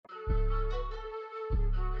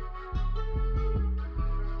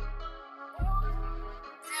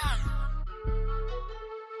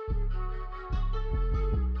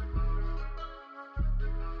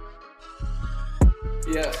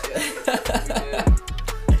Yes, we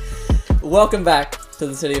did. Welcome back to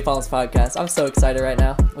the City of Palms podcast. I'm so excited right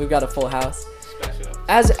now. We've got a full house. Special.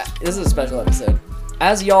 This is a special episode.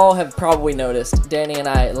 As y'all have probably noticed, Danny and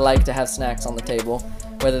I like to have snacks on the table,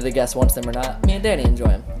 whether the guest wants them or not. Me and Danny enjoy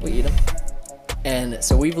them. We eat them. And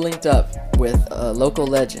so we've linked up with a local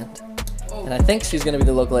legend. And I think she's going to be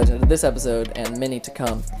the local legend of this episode and many to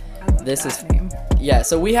come. This is name. Yeah,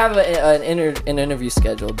 so we have an interview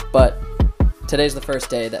scheduled, but today's the first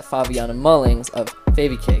day that Fabiana Mullings of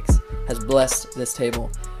Favy Cakes has blessed this table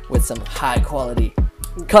with some high quality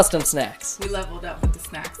custom snacks. We leveled up with the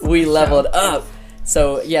snacks. We leveled up.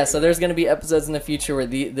 So yeah, so there's gonna be episodes in the future where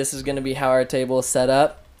this is gonna be how our table is set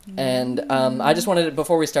up. And I just wanted to,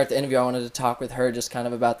 before we start the interview, I wanted to talk with her just kind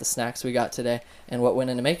of about the snacks we got today and what went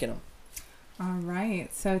into making them. All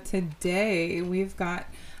right, so today we've got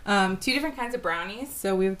two different kinds of brownies.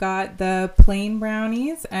 So we've got the plain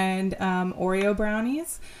brownies and Oreo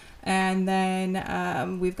brownies. And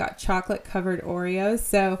then we've got chocolate covered Oreos.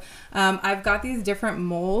 So I've got these different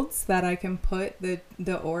molds that I can put the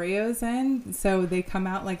Oreos in. So they come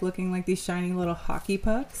out like looking like these shiny little hockey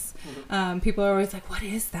pucks. People are always like, what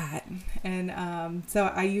is that? And so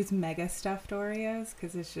I use mega stuffed Oreos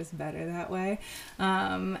because it's just better that way.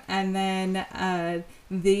 And then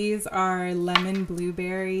these are lemon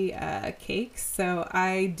blueberry cakes. So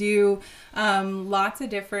I do lots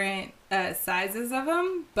of different sizes of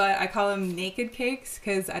them, but I call them naked cakes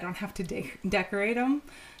because I don't have to decorate them,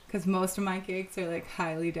 because most of my cakes are like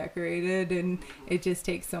highly decorated and it just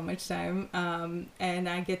takes so much time, and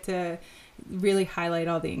I get to really highlight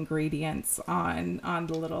all the ingredients on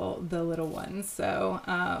the little ones, so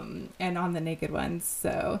and on the naked ones.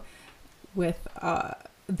 So with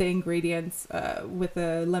the ingredients, with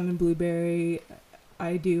the lemon blueberry,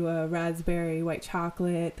 I do a raspberry white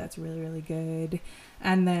chocolate that's really good.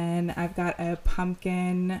 And then I've got a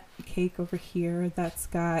pumpkin cake over here that's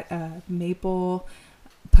got maple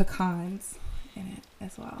pecans in it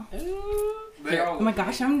as well. Oh my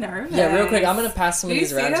gosh, I'm nervous. Yeah, real quick, I'm going to pass some of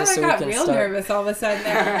these around just so we can start. I got real nervous all of a sudden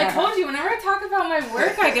there. I told you, whenever I talk about my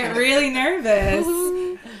work, I get really nervous.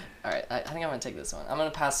 All right, I think I'm going to take this one. I'm going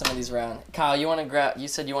to pass some of these around. Kyle, you want to grab, you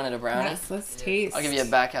said you wanted a brownie? Yes, let's taste. I'll give you a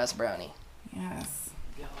backhouse brownie. Yes.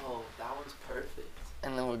 Yo, that one's perfect.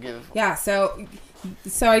 And then we'll give... Yeah, so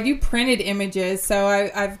I do printed images. So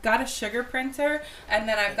I've got a sugar printer, and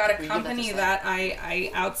then I've got a company that I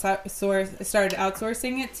started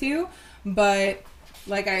outsourcing it to. But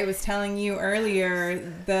like I was telling you earlier,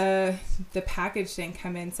 the package didn't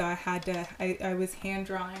come in, so I was hand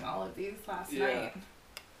drawing all of these last night.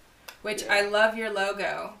 Which I love your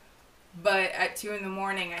logo. But at 2 a.m,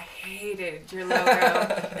 I hated your logo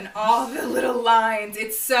and all the little lines.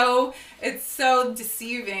 It's so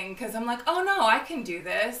deceiving because I'm like, oh no, I can do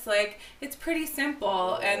this. Like, it's pretty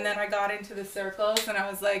simple. And then I got into the circles and I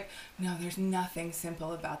was like, no, there's nothing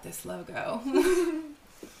simple about this logo.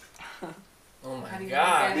 Oh my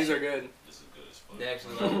god, these are good. This is good as fuck. They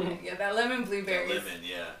actually love it. Yeah, that lemon blueberry.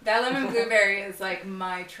 That lemon blueberry is like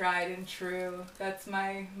my tried and true. That's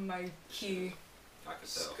my key. I could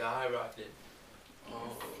tell. Skyrocket.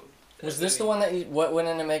 Oh, was this the one that what went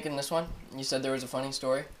into making this one? You said there was a funny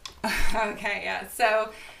story? Okay, yeah.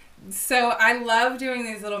 So I love doing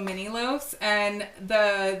these little mini loaves, and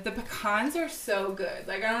the pecans are so good.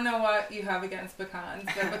 Like, I don't know what you have against pecans,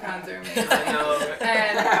 but pecans are amazing. I know, right?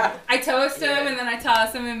 And I toast them, and then I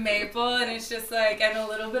toss them in maple, and it's just like, and a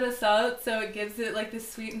little bit of salt, so it gives it like this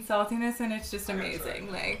sweet and saltiness, and it's just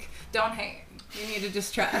amazing. Like, don't hate. You need to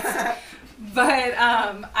just trust. But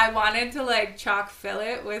I wanted to like chock fill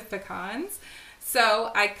it with pecans. So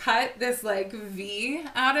I cut this like V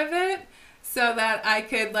out of it so that I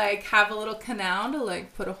could like have a little canal to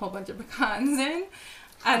like put a whole bunch of pecans in.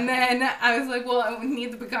 And then I was like, well, I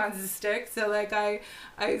need the pecans to stick. So like I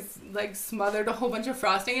like smothered a whole bunch of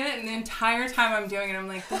frosting in it. And the entire time I'm doing it, I'm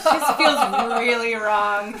like, this just feels really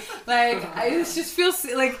wrong. Like, it just feels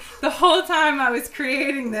like the whole time I was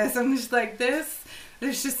creating this, I'm just like, there's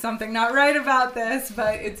just something not right about this,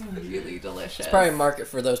 but it's really delicious. It's probably a market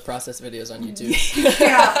for those process videos on YouTube.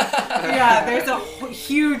 yeah, there's a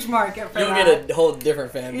huge market for that. You'll get a whole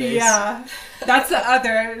different fan base. Yeah, that's the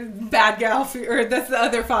other bad gal, or that's the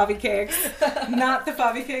other Favy Cakes, not the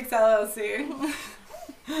Favy Cakes LLC.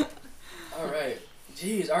 All right,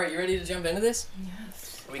 jeez. All right, you ready to jump into this?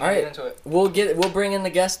 Yes. We can get into it. We'll bring in the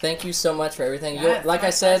guest. Thank you so much for everything. Yes, like I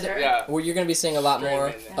said, yeah. you're gonna be seeing a lot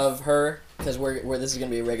more of her. Because this is going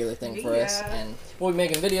to be a regular thing for us. And we'll be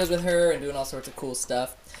making videos with her and doing all sorts of cool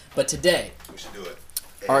stuff. But today... We should do it.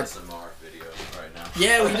 Our ASMR video right now.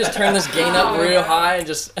 Yeah, we can just turn this gain up real high and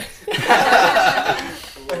just...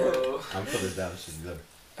 Whoa. I'm putting this down. This shit's good.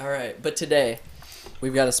 All right, but today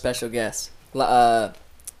we've got a special guest. I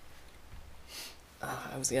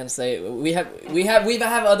was gonna say we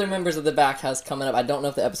have other members of the Backhouse coming up. I don't know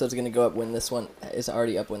if the episode's gonna go up when this one is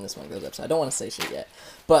already up when this one goes up, so I don't want to say shit yet.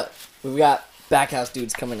 But we've got Backhouse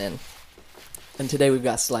dudes coming in, and today we've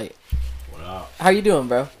got Slyte. What up? How you doing,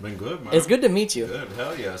 bro? Been good, man. It's good to meet you. Good.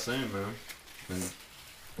 Hell yeah, same, man. Been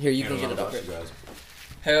Here, you can hearing get a it lot up about here. you guys.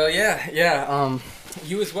 Hell yeah.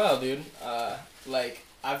 You as well, dude.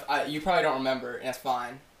 You probably don't remember, and that's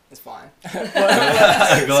fine. It's fine. Go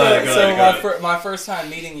ahead. My first time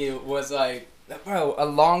meeting you was bro, a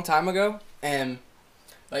long time ago, and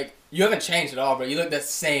you haven't changed at all, bro. You look the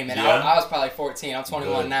same, and Yeah. I was probably 14. I'm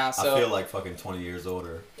 21 Good. now, so I feel like fucking 20 years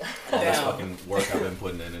older. All this Damn. fucking work I've been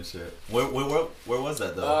putting in and shit. Where was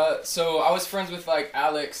that though? So I was friends with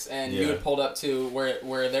Alex, and you Yeah. had pulled up to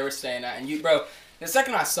where they were staying at, and you, bro. The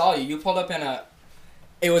second I saw you, you pulled up in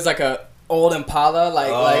it was like a old Impala,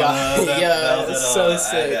 that was it's at, so I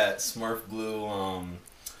sick. had that Smurf blue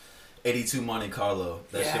 82 Monte Carlo.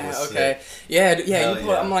 That shit was okay. sick. Yeah. Hell You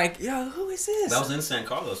yeah. I'm like, yo, who is this? That was in San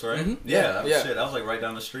Carlos, right? Mhm. Yeah, Yeah. shit. That was like right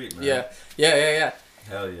down the street, man. Yeah.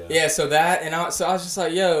 Hell yeah. Yeah, so that, and I was just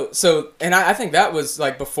like, yo, and I think that was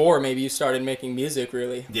before maybe you started making music,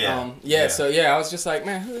 really. Yeah. So I was just like,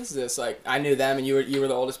 man, who is this? I knew them, and you were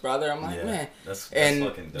the oldest brother. I'm like, Yeah. man. That's And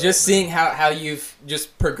fucking dope, just man. seeing how you've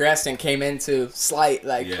just progressed and came into Slyte,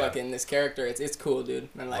 Yeah. fucking this character, it's cool, dude.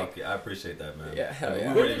 And Fuck yeah, I appreciate that, man. Yeah, hell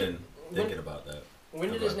yeah. We weren't even thinking about that.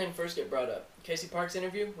 When did his name first get brought up? Casey Park's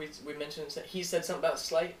interview. We mentioned he said something about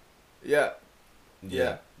Slyte. yeah.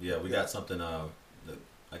 Yeah. We got something.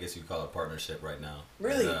 I guess you could call it a partnership right now.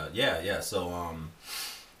 Really? And, yeah. So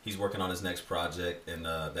he's working on his next project, and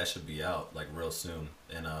that should be out real soon.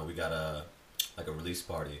 And we got a release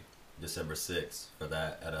party December 6th for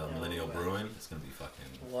that at Millennial wow. Brewing. It's gonna be fucking.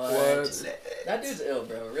 What? That dude's ill,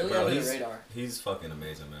 bro. Really Bro, under the radar. He's fucking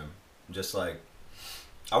amazing, man. Just I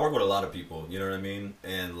work with a lot of people, you know what I mean?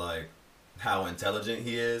 And how intelligent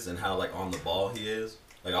he is and how on the ball he is.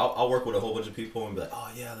 I'll work with a whole bunch of people and be like, oh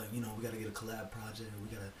yeah, we gotta get a collab project,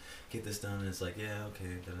 we gotta get this done, and it's like, yeah, okay,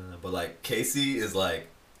 da-da-da. But Casey is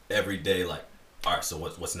every day all right, so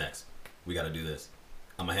what's next? We gotta do this.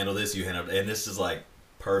 I'm gonna handle this, you handle it, and this is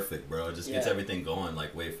perfect, bro. It just gets Yeah. everything going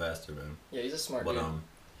way faster, man. Yeah, he's a smart But dude.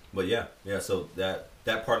 but yeah. So that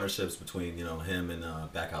partnership's between him and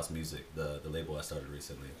Backhouse Music, the label I started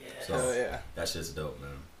recently. Yeah. So Oh yeah. that shit's dope,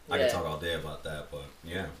 man. I Yeah. could talk all day about that, but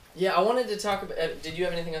yeah. Yeah, I wanted to talk about. Did you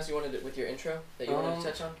have anything else you wanted to, with your intro that you wanted to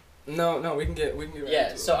touch on? No, we can get right Yeah,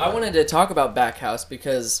 into so it. I wanted to talk about Backhouse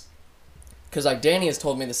because Danny has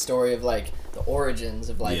told me the story of the origins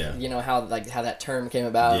of Yeah. how how that term came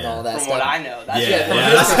about and Yeah. all that From stuff. what I know, that's Yeah, from yeah,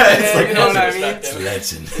 his that's- perspective, it's you know what I mean? perspective.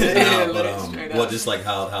 Legend. Yeah, but straight what up. just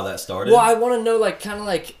how that started? Well, I want to know kind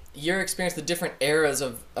of your experience, the different eras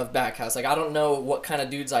of Backhouse. I don't know what kind of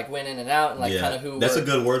dudes went in and out and kind of who. That's were... a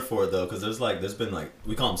good word for it though, because there's been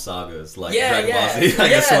we call them sagas, yeah, Dragon yeah, Ball Z. I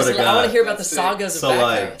yes, swear to I want God. to hear about the That's it. sagas of So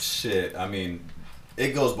Backhouse. shit. I mean, it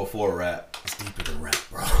goes before rap. It's deeper than rap,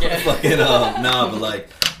 bro. Yeah. Fucking but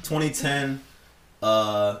 2010.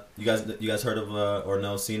 You guys heard of or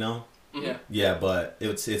know Sino? Yeah. Yeah, but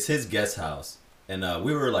it's his guest house, and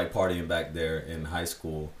we were partying back there in high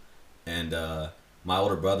school, and my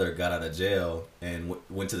older brother got out of jail and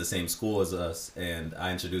went to the same school as us, and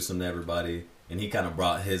I introduced him to everybody, and he kind of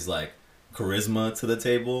brought his charisma to the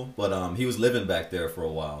table, but he was living back there for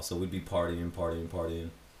a while, so we'd be partying,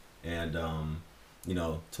 and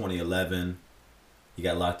 2011, he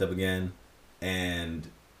got locked up again, and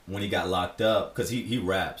when he got locked up, because he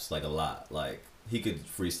raps a lot, he could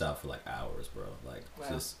freestyle for hours, bro, Wow.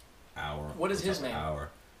 just hour. What is his on top of name? Hour.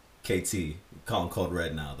 KT. Call him Code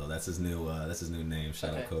Red now though. That's his new name.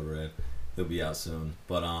 Shout Okay. out Code Red. He'll be out soon.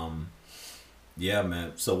 But yeah,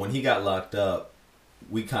 man. So when he got locked up,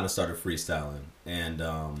 we kind of started freestyling, and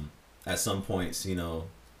at some points, when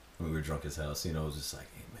we were drunk as hell, was just like,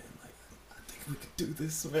 hey man, I think we could do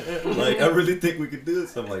this, man. I really think we could do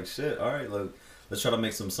this. I'm like, shit. All right, let's try to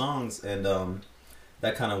make some songs, and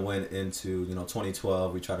that kind of went into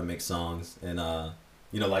 2012. We tried to make songs, and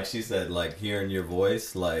like she said, hearing your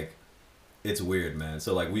voice, it's weird, man.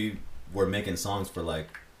 So we were making songs for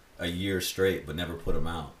a year straight, but never put them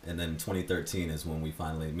out. And then 2013 is when we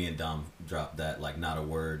finally, me and Dom dropped that Not a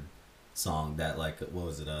Word song, that what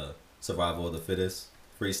was it, Survival of the Fittest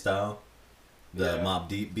freestyle, the Yeah. Mobb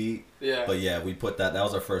Deep beat. Yeah. But yeah, we put that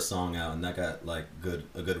was our first song out, and that got a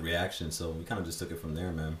good reaction. So we kind of just took it from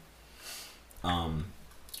there, man.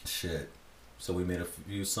 Shit. So we made a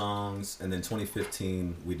few songs, and then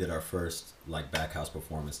 2015 we did our first like back house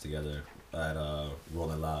performance together at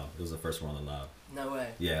Rolling Loud. It was the first Rolling Loud. No way.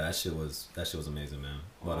 Yeah, that shit was amazing, man.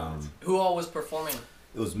 But who all was performing?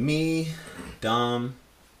 it was me, Dom,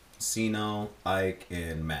 Sino, Ike,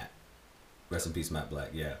 and Matt. Rest in peace, Matt Black.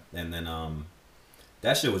 Yeah, and then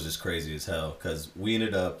that shit was just crazy as hell because we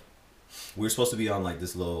were supposed to be on like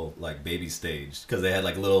this little like baby stage because they had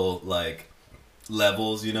like little like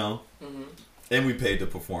levels, you know, and we paid to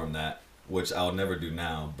perform that, which I would never do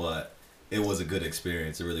now, but it was a good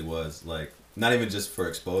experience. It really was, like, not even just for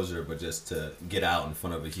exposure, but just to get out in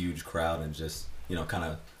front of a huge crowd and just, you know, kind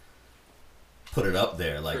of put it up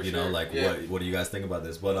there, like, you know, like, what do you guys think about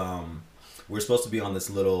this? But we were supposed to be on this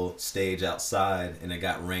little stage outside, and it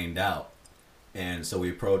got rained out. And so we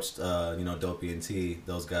approached, you know, Dopey and T,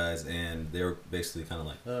 those guys, and they were basically kind of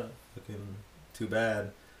like, fucking too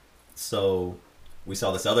bad. So we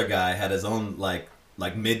saw this other guy had his own, like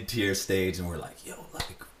mid-tier stage, and we're like, yo,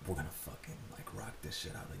 like, we're gonna fucking, like, rock this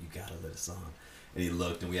shit out. Like, you gotta let us on. And he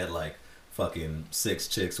looked, and we had, like, fucking 6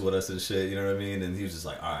 chicks with us and shit, you know what I mean? And he was just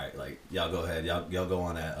like, all right, like, y'all go ahead. Y'all go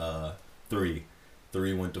on at 3.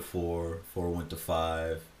 3 went to 4. 4 went to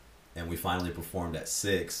 5. And we finally performed at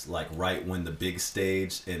 6, like, right when the big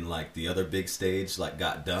stage and, like, the other big stage, like,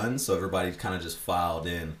 got done. So everybody kind of just filed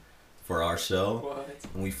in for our show. What?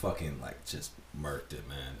 And we fucking, like, just murked it,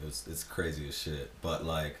 man. It's crazy as shit. But,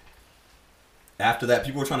 like, after that,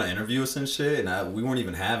 people were trying to interview us and shit, and we weren't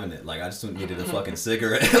even having it. Like, I just needed a fucking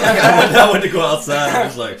cigarette. Like, I went to go outside, and I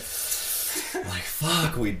was like,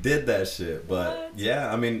 fuck, we did that shit. But, what?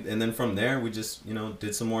 Yeah, I mean, and then from there, we just, you know,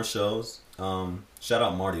 did some more shows. Shout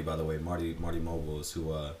out Marty, by the way. Marty Mobile is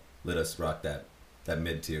who let us rock that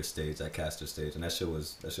mid-tier stage, that caster stage, and that shit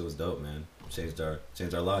was dope, man. Changed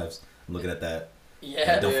our lives. I'm looking at that.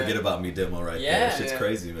 Yeah. Don't forget about me demo right there. That shit's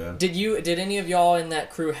crazy, man. Did any of y'all in that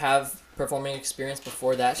crew have performing experience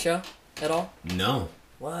before that show at all? No.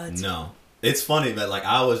 What? No. It's funny, man. Like,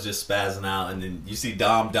 I was just spazzing out, and then you see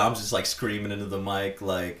Dom's just like screaming into the mic.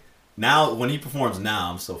 Like, now when he performs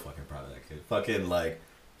now, I'm so fucking proud of that kid. Fucking, like,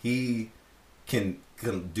 he can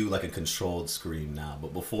do like a controlled scream now,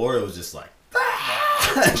 but before it was just like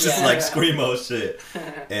just like screamo shit.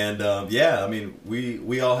 And yeah, I mean, we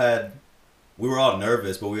were all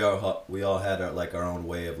nervous, but we all had our own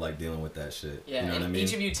way of like dealing with that shit. Yeah, you know and what I mean?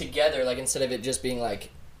 each of you together, like, instead of it just being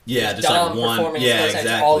like just Dom like one, performing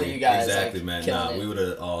exactly, all of you guys, exactly, like, man. killing Nah, it. we would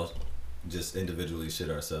have all just individually shit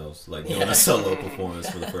ourselves, like doing a solo performance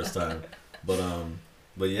for the first time.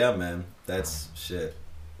 But yeah, man, that's shit.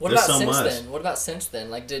 What There's about so since much. then? What about since then?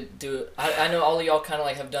 Like, I know all of y'all kind of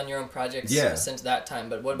like have done your own projects since that time,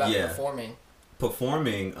 but what about performing?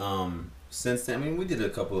 Performing, since then, I mean, we did a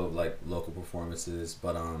couple of like local performances,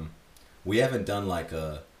 but we haven't done like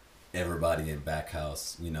a everybody in back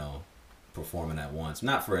house, you know, performing at once.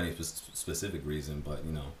 Not for any specific reason, but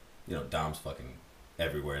you know, Dom's fucking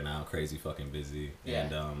everywhere now, crazy fucking busy,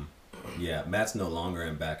 and yeah, Matt's no longer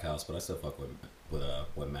in back house, but I still fuck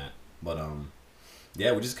with Matt, but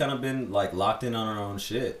yeah, we just kind of been like locked in on our own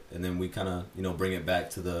shit, and then we kind of, you know, bring it back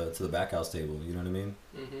to the back house table. You know what I mean?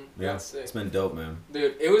 Mm-hmm. Yeah, it's been dope, man.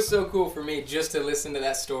 Dude, it was so cool for me just to listen to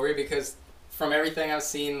that story, because from everything I've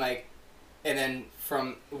seen, like, and then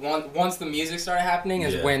from once the music started happening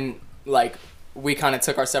is when like we kind of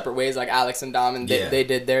took our separate ways, like Alex and Dom, and they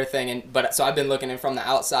did their thing, but so I've been looking in from the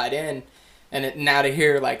outside in, and now to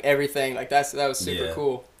hear like everything, like that was super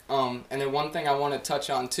cool. And then one thing I want to touch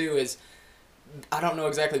on too is, I don't know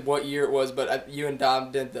exactly what year it was, but you and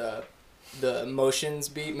Dom did the Motions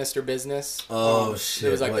beat, Mr. Business. Oh shit!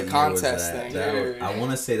 It was like what the contest year was thing. I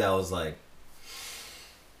want to say that was like,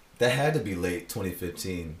 that had to be late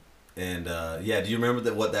 2015. And yeah, do you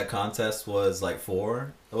remember what that contest was like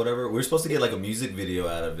for or whatever? We were supposed to get like a music video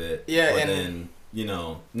out of it. Yeah, but and then, you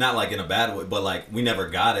know, not like in a bad way, but like we never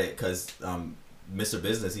got it because Mr.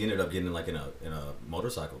 Business, he ended up getting like in a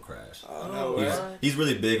motorcycle crash. Oh no! He's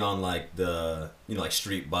really big on like the, you know, like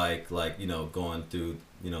street bike, like, you know, going through,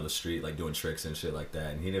 you know, the street, like doing tricks and shit like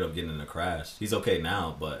that. And he ended up getting in a crash. He's okay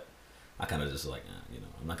now, but I kind of just like, you know,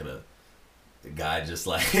 I'm not gonna. The guy just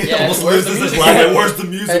like almost loses his life. Like, where's the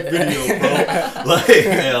music video, bro? Like,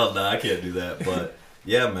 hell no, I can't do that. But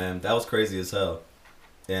yeah, man, that was crazy as hell.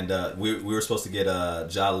 And we were supposed to get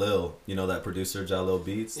Jalil, you know, that producer, Jalil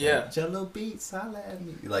Beats. Yeah. Like, Jalil Beats, holla at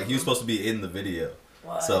me. Like, he was supposed to be in the video.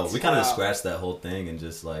 What? So we kind of just scratched that whole thing and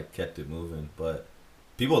just like kept it moving. But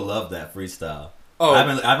people love that freestyle. Oh, I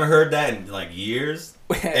haven't heard that in like years.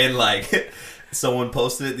 And like someone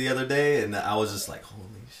posted it the other day, and I was just like, holy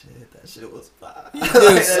shit, that shit was fire.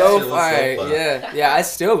 It was so fire. Yeah, I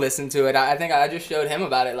still listen to it. I think I just showed him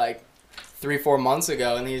about it like 3-4 months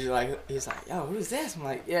ago, and he's like, yo, who's this? I'm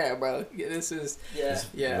like, yeah, bro, this is.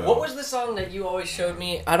 Yeah. What was the song that you always showed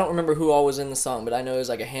me? I don't remember who all was in the song, but I know it was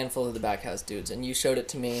like a handful of the Backhouse dudes, and you showed it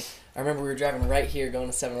to me. I remember we were driving right here, going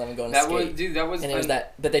to 7-Eleven, going to skate. That was. And it was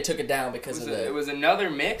that they took it down because of the. It was another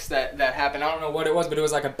mix that happened. I don't know what it was, but it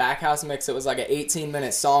was like a Backhouse mix. It was like an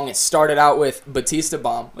 18-minute song. It started out with Batista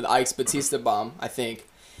Bomb, with Ike's Batista Bomb, I think.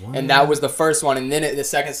 What? And that was the first one, and then the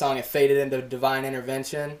second song it faded into Divine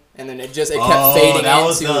Intervention, and then it kept fading. That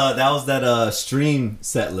was that stream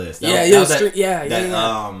set list. No. I'm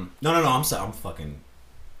sorry.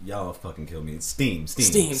 Y'all fucking kill me. Steam.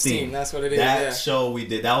 That's what it is. That show we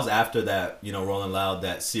did. That was after that. Rolling Loud.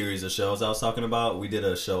 That series of shows I was talking about. We did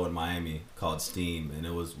a show in Miami called Steam, and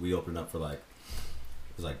we opened up for it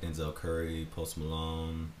was like Denzel Curry, Post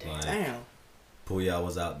Malone. Damn. Pooya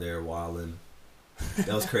was out there wilding.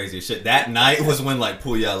 That was crazy as shit. That night was when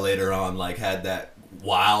Pooya later on had that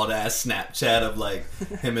wild ass Snapchat of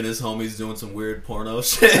him and his homies doing some weird porno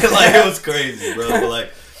shit. It was crazy, bro.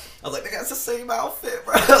 But I was like, they got the same outfit,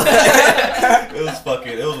 bro.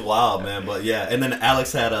 It was wild, man. But yeah, and then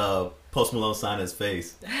Alex had Post Malone sign his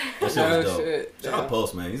face. That shit was dope. Shout out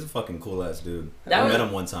Post, man. He's a fucking cool ass dude. I met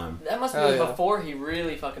him one time. That must have been before he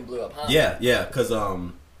really fucking blew up, huh? Yeah, because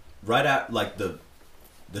right at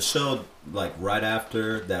the show, right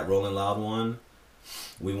after that Rolling Loud one,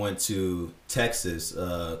 we went to Texas,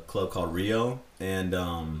 a club called Rio, and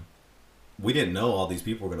we didn't know all these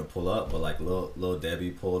people were gonna pull up, but Lil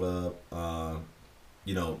Debbie pulled up,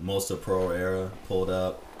 most of Pro Era pulled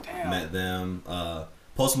up. Damn. Met them.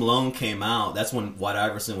 Post Malone came out. That's when White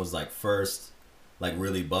Iverson was first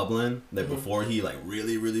really bubbling. Before he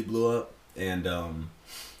really really blew up, and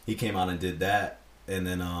he came out and did that, and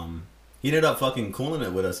then he ended up fucking cooling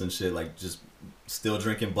it with us and shit, just still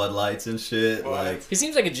drinking Bud Lights and shit. What? He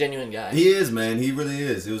seems like a genuine guy. He is, man. He really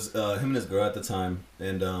is. It was him and his girl at the time,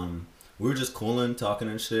 and we were just cooling, talking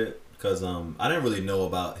and shit, because I didn't really know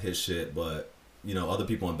about his shit, but other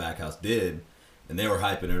people in Backhouse did, and they were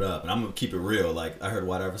hyping it up. And I'm gonna keep it real. I heard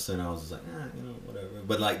White Iverson, I was just whatever.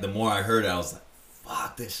 But the more I heard it, I was like,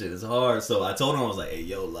 fuck, this shit is hard. So I told him, I was like, hey,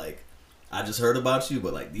 yo, I just heard about you,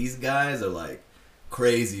 but these guys are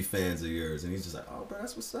crazy fans of yours. And he's just like, oh, bro,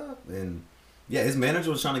 that's what's up. And yeah, his manager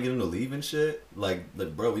was trying to get him to leave and shit.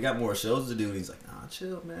 Bro, we got more shows to do. And he's like, nah,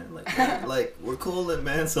 chill, man. We're cooling,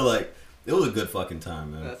 man. So it was a good fucking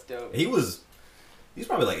time, man. That's dope. He's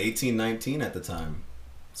probably 18, 19 at the time.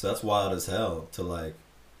 So that's wild as hell to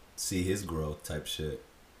see his growth type shit.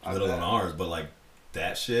 Little on ours, but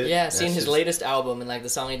that shit. Yeah, seeing his latest album and the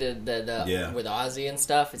song he did with Ozzy and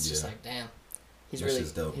stuff, it's just damn. He's really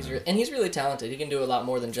dope, and he's really talented. He can do a lot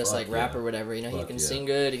more than just rap or whatever. He can sing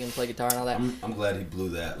good. He can play guitar and all that. I'm glad he blew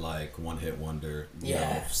that one hit wonder,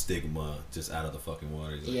 stigma just out of the fucking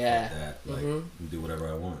water. He's fuck that. Do whatever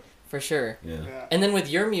I want. For sure. Yeah. And then with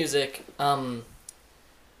your music,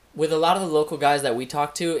 with a lot of the local guys that we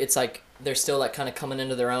talk to, it's they're still kind of coming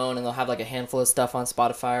into their own, and they'll have a handful of stuff on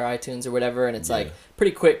Spotify or iTunes or whatever, and it's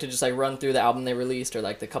pretty quick to just run through the album they released or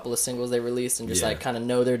the couple of singles they released and just kind of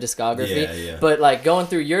know their discography. Yeah. But going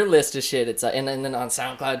through your list of shit, it's and then on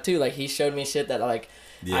SoundCloud too, he showed me shit that I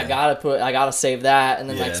gotta save that, and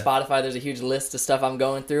then Spotify, there's a huge list of stuff I'm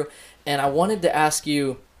going through, and I wanted to ask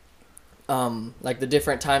you. The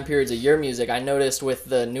different time periods of your music. I noticed with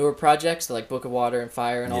the newer projects, Book of Water and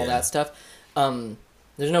Fire and all that stuff,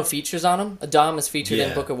 there's no features on them. Dom is featured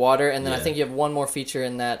in Book of Water, and then I think you have one more feature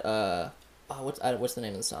in that, what's the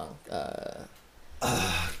name of the song?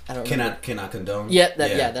 I don't remember. Cannot condone. That's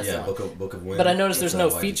the one. Book of Wind. But I noticed there's no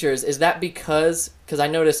features. Is that because I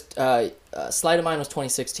noticed Slyte of Mine was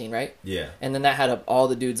 2016, right? Yeah. And then that had all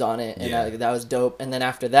the dudes on it, and that was dope. And then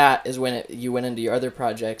after that is when you went into your other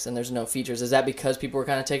projects, and there's no features. Is that because people were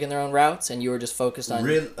kind of taking their own routes, and you were just focused on?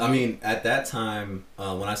 I mean, at that time,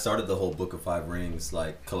 when I started the whole Book of Five Rings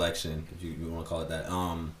collection, if you want to call it that,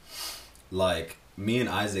 me and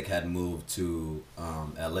Isaac had moved to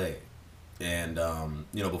L.A. And,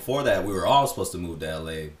 before that, we were all supposed to move to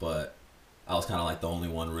LA, but I was kind of the only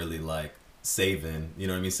one really saving,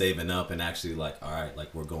 saving up and actually all right,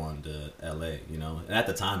 we're going to LA, And at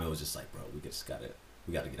the time, it was just bro, we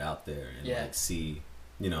got to get out there and see,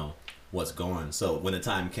 what's going. So when the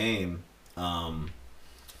time came,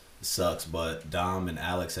 sucks, but Dom and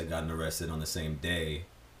Alex had gotten arrested on the same day.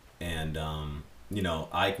 And,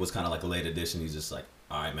 Ike was kind of a late addition. He's just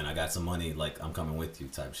all right, man, I got some money, I'm coming with you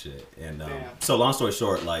type shit. And so long story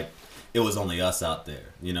short, it was only us out there,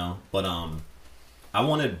 But I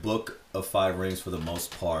wanted Book of Five Rings for the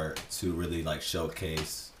most part to really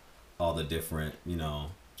showcase all the different,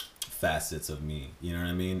 facets of me, you know what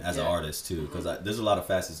I mean, as an artist too, because there's a lot of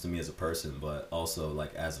facets to me as a person, but also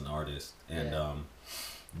like as an artist. And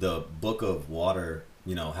the Book of Water,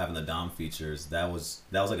 you know, having the Dom features, that was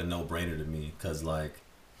like a no-brainer to me, because like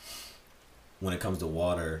when it comes to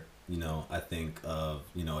water, you know, I think of,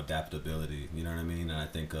 you know, adaptability, you know what I mean, and I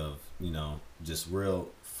think of, you know, just real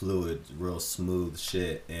fluid, real smooth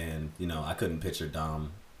shit. And you know, I couldn't picture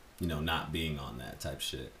Dom, you know, not being on that type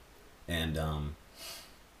shit. And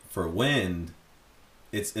for Wind,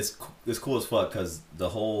 it's cool as fuck, because the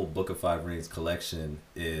whole Book of Five Rings collection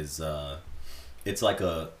is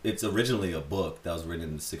it's originally a book that was written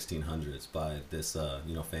in the 1600s by this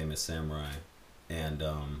you know, famous samurai. And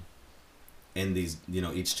in these, you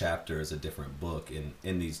know, each chapter is a different book. And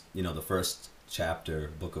in these, you know, the first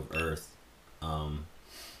chapter, Book of Earth,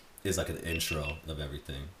 is like an intro of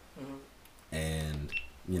everything. And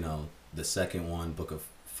you know, the second one, Book of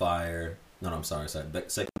Fire, I'm sorry,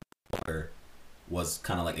 second Water, was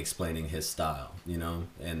kind of like explaining his style, you know.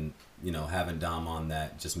 And you know, having Dom on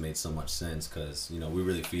that just made so much sense, because you know, we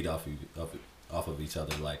really feed off of each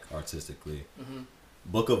other, like artistically.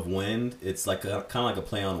 Book of Wind, it's like kind of like a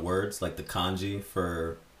play on words. Like the kanji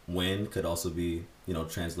for wind could also be, you know,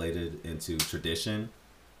 translated into tradition.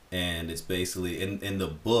 And it's basically in the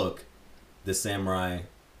book, the samurai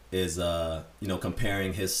is you know,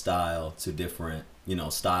 comparing his style to different, you know,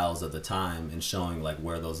 styles of the time, and showing like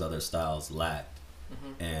where those other styles lacked.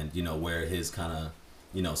 And you know, where his kind of,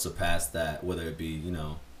 you know, surpassed that, whether it be, you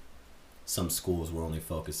know, some schools were only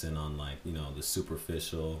focusing on like, you know, the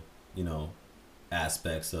superficial, you know,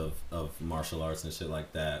 aspects of martial arts and shit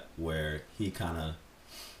like that, where he kind of,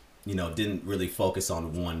 you know, didn't really focus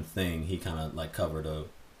on one thing. He kind of like covered a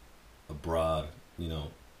broad, you know,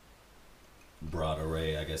 broad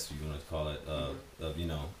array, I guess you want to call it, of, you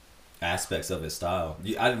know, aspects of his style.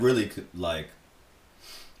 I really could, like,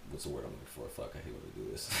 what's the word I'm looking for? Fuck, I hate when we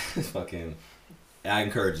do this. Fucking, I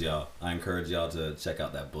encourage y'all to check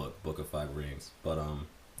out that Book of Five Rings. But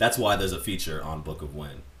that's why there's a feature on Book of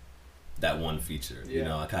Wind. That one feature, you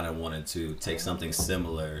know, I kind of wanted to take something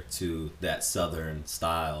similar to that Southern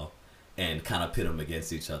style and kind of pit them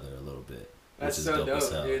against each other a little bit. That's which is so dope,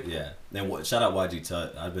 as hell. dude. Yeah. And shout out YG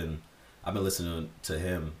Tut. I've been listening to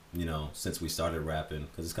him, you know, since we started rapping,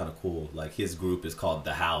 because it's kind of cool. Like, his group is called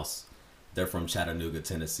The House. They're from Chattanooga,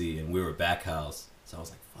 Tennessee, and we were Back House. So I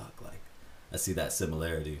was like, fuck, like, I see that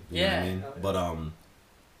similarity. You know what I mean? But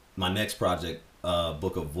my next project,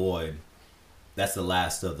 Book of Void, that's the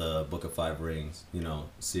last of the Book of Five Rings, you know,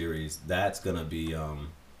 series. That's gonna be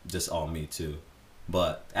just all me too.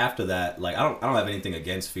 But after that, like, I don't have anything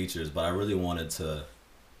against features, but I really wanted to,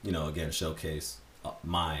 you know, again, showcase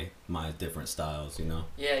my different styles, you know.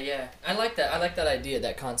 Yeah. I like that idea,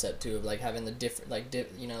 that concept too, of like having the different, like,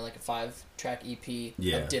 you know, like a 5-track EP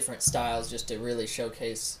of different styles, just to really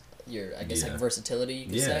showcase your, I guess, like versatility, you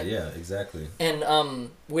could say. Yeah, exactly. And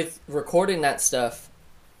with recording that stuff,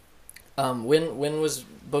 when was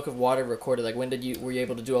Book of Water recorded? Like, when were you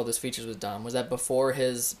able to do all those features with Dom? Was that before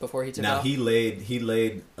he took now off? he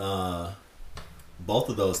laid both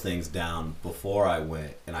of those things down before I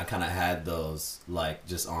went, and I kind of had those like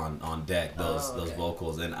just on deck, those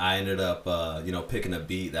vocals, and I ended up you know, picking a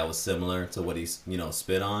beat that was similar to what he, you know,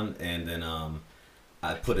 spit on, and then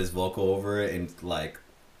I put his vocal over it and like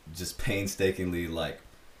just painstakingly like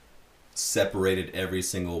separated every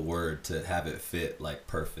single word to have it fit like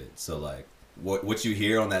perfect. So like what you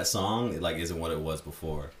hear on that song, it like isn't what it was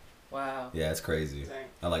before. Wow. Yeah, it's crazy. Dang.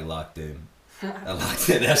 I like locked in.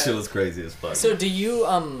 That shit was crazy as fuck. So do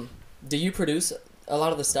you produce a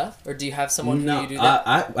lot of the stuff, or do you have someone who you do that?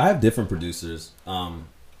 I have different producers.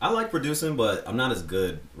 I like producing, but I'm not as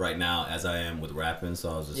good right now as I am with rapping,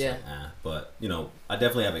 so I was just like, But you know, I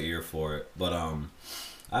definitely have an ear for it. But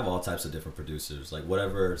I have all types of different producers. Like,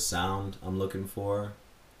 whatever sound I'm looking for,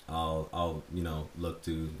 I'll you know, look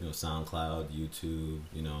through, you know, SoundCloud, YouTube,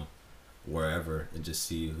 you know, wherever, and just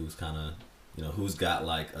see who's kind of, you know, who's got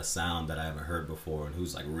like a sound that I haven't heard before, and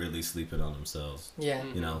who's like really sleeping on themselves. Yeah.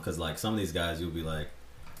 You know, because like some of these guys, you'll be like,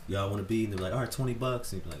 y'all want to be? And they're like, all right,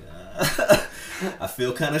 $20. And you're like, I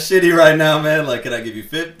feel kind of shitty right now, man. Like, can I give you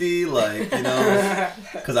 50? Like, you know,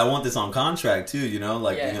 because I want this on contract too, you know,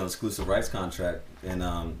 like, you know, exclusive rights contract. And,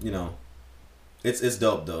 you know, it's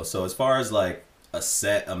dope though. So as far as like a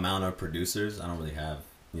set amount of producers, I don't really have,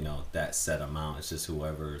 you know, that set amount. It's just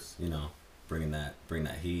whoever's, you know, bring that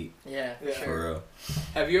heat. Yeah, For real.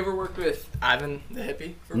 Have you ever worked with Ivan the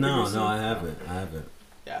Hippie? No, I haven't.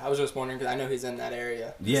 Yeah, I was just wondering because I know he's in that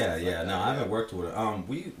area. Yeah. No, I haven't worked with it.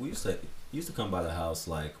 We used to come by the house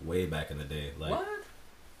like way back in the day. Like, what?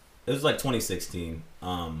 It was like 2016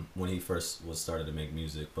 when he first started to make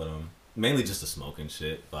music, but mainly just a smoking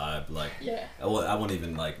shit vibe. Like, yeah, I wasn't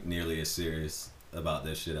even like nearly as serious about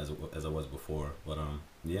this shit as I was before. But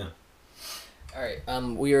yeah. All right,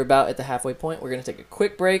 we are about at the halfway point. We're gonna take a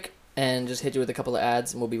quick break and just hit you with a couple of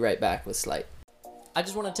ads, and we'll be right back with Slyte. I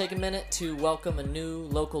just want to take a minute to welcome a new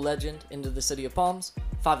local legend into the city of Palms,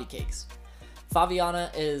 Favi Cakes. Faviana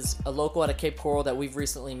is a local out of Cape Coral that we've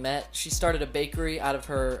recently met. She started a bakery out of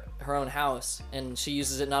her own house, and she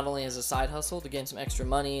uses it not only as a side hustle to gain some extra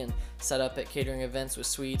money and set up at catering events with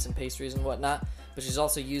sweets and pastries and whatnot, but she's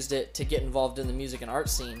also used it to get involved in the music and art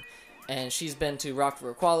scene. And she's been to Rock for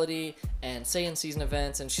Equality and Say in Season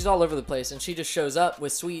events, and she's all over the place, and she just shows up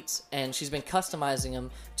with sweets, and she's been customizing them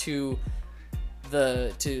to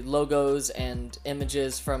logos and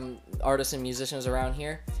images from artists and musicians around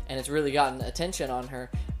here, and it's really gotten attention on her.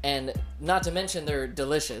 And not to mention, they're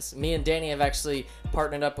delicious. Me and Danny have actually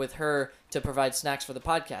partnered up with her to provide snacks for the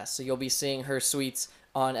podcast, so you'll be seeing her sweets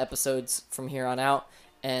on episodes from here on out,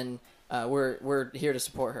 and we're here to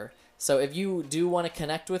support her. So if you do want to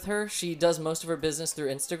connect with her, she does most of her business through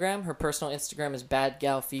Instagram. Her personal Instagram is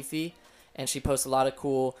badgalfifi, and she posts a lot of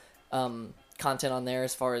cool content on there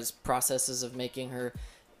as far as processes of making her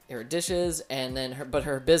dishes, and then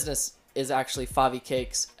her business is actually Favi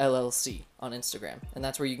Cakes LLC on Instagram, and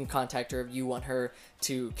that's where you can contact her if you want her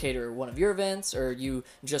to cater one of your events, or you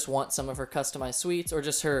just want some of her customized sweets, or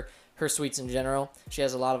just her sweets in general. She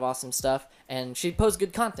has a lot of awesome stuff, and she posts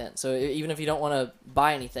good content, so even if you don't want to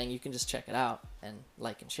buy anything, you can just check it out and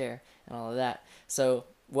like and share and all of that. So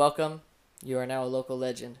welcome, you are now a local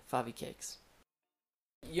legend, Favi Cakes.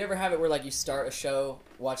 You ever have it where like you start a show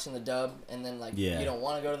watching the dub, and then like you don't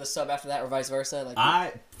want to go to the sub after that, or vice versa? Like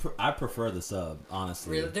I prefer the sub,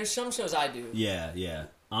 honestly. Really? There's some shows I do. Yeah.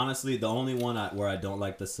 Honestly, the only one where I don't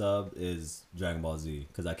like the sub is Dragon Ball Z,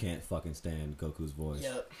 because I can't fucking stand Goku's voice.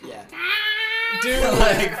 Yep. Yeah. Dude,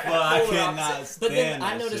 like, I cannot stand. But then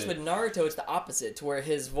I that noticed shit. with Naruto, it's the opposite, to where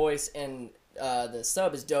his voice in the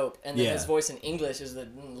sub is dope, and then his voice in English is the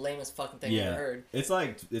lamest fucking thing I've ever heard. It's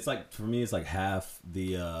like for me, it's like half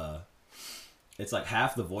the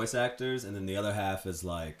voice actors, and then the other half is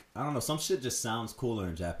like, I don't know, some shit just sounds cooler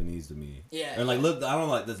in Japanese to me. Yeah. Or like, look, I don't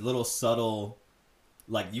know, like this little subtle,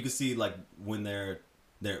 like you can see like when their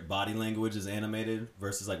body language is animated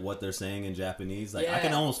versus like what they're saying in Japanese. Like I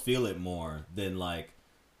can almost feel it more than like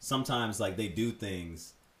sometimes like they do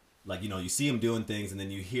things. Like, you know, you see him doing things, and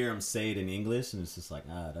then you hear him say it in English, and it's just like,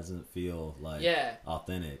 it doesn't feel like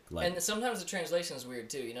authentic. Like, and sometimes the translation is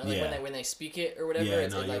weird too. You know, like when they speak it or whatever,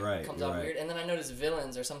 it comes out weird. And then I notice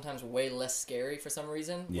villains are sometimes way less scary for some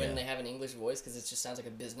reason when they have an English voice, because it just sounds like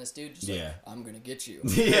a business dude. Just like, I'm gonna get you.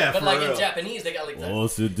 But like in Japanese, they got like I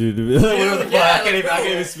can't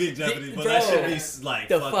even speak Japanese, but that should be like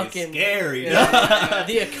the fucking scary.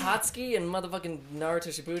 The Akatsuki and motherfucking Naruto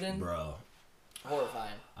Shippuden, bro.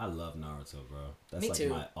 Horrifying. I love Naruto, bro. That's Me like too.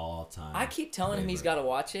 my all-time. I keep telling him he's got to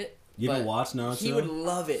watch it. You haven't watched Naruto? He would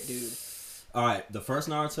love it, dude. All right, the first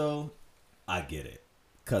Naruto, I get it,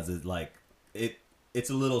 cause it's like it's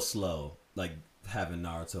a little slow. Like having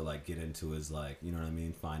Naruto like get into his like, you know what I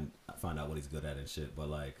mean, find out what he's good at and shit. But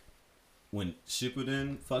like when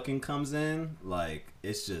Shippuden fucking comes in, like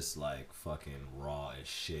it's just like fucking raw as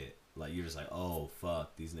shit. Like you're just like, oh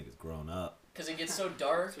fuck, these niggas grown up. Because it gets so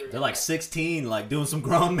dark. They're like 16, like doing some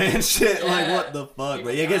grown man shit. Yeah. Like what the fuck?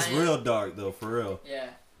 But it gets real dark though, for real. Yeah,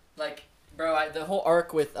 like bro, the whole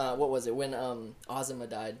arc with what was it when Azuma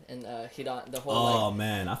died and Hidan, the whole. Oh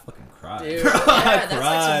man, I fucking cried. Dude, I that's cried,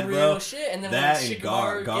 like some real bro. shit. And then that when and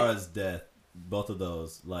Gaara's death, both of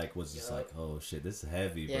those like was just like, oh shit, this is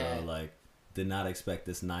heavy, bro. Like. Did not expect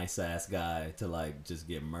this nice ass guy to like just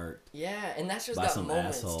get murked. Yeah, and that's just got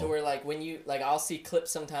moments to where like when you like I'll see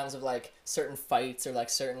clips sometimes of like certain fights or like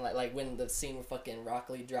certain like when the scene where fucking Rock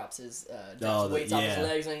Lee drops his weights off his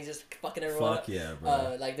legs and he's just fucking everyone up. Yeah,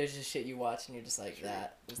 bro. Like there's just shit you watch and you're just like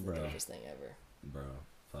that is the dopest thing ever. Bro,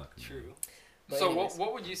 fuck. True. So anyways,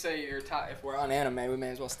 what would you say your top? If we're on anime, we may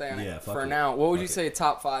as well stay on it for it. now. What would you say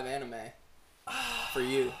top 5 anime for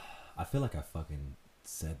you? I feel like I fucking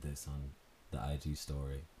said this on the IG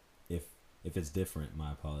story. If it's different,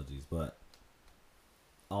 my apologies. But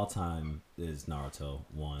all time is Naruto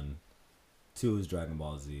 1. 2 is Dragon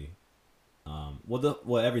Ball Z.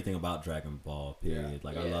 Everything about Dragon Ball. Period.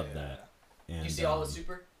 I love that. And you see all the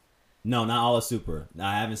Super? No, not all the Super.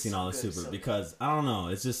 I haven't seen all the Super because I don't know.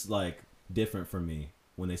 It's just like different for me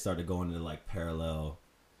when they started going into like parallel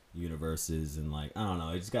universes and like I don't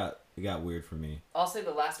know. It got weird for me. I'll say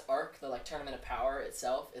the last arc, the like Tournament of Power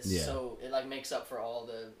itself, is so it like makes up for all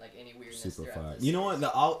the like any weirdness. Super fire. You know what?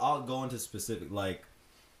 I'll go into specific like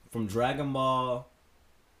from Dragon Ball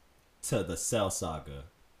to the Cell Saga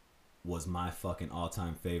was my fucking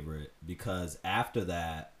all-time favorite, because after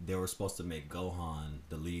that they were supposed to make Gohan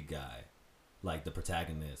the lead guy, like the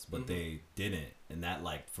protagonist, but they didn't, and that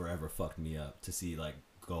like forever fucked me up to see like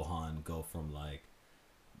Gohan go from like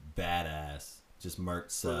badass just murked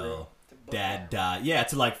Cell, dad died,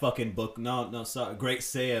 to like fucking sorry, Great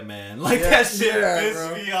Saiyan, man, like that shit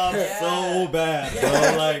pissed me off so bad,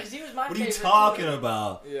 bro. Like, he was my what are you talking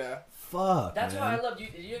about? Fuck, that's man. why I loved you.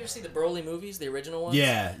 Did you ever see the Broly movies, the original ones?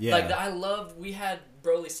 Yeah. Like, we had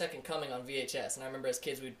Broly's Second Coming on VHS, and I remember as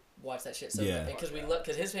kids we'd watch that shit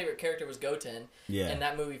because his favorite character was Goten, and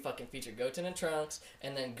that movie fucking featured Goten and Trunks,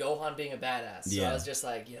 and then Gohan being a badass. So I was just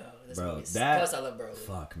like, yo, this movie. Plus, I love Broly.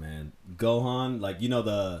 Fuck, man, Gohan, like, you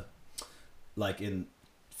know, like in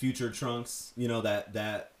Future Trunks, you know,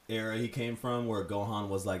 that era he came from, where Gohan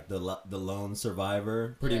was like the lone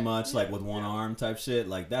survivor, pretty much, like with one arm type shit.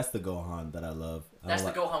 Like, that's the Gohan that I love. That's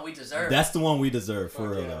the Gohan we deserve. That's the one we deserve, for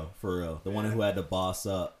real though, for real. The one who had to boss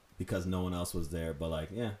up because no one else was there. But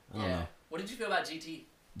like, I don't know. What did you feel about GT?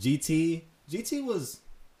 GT was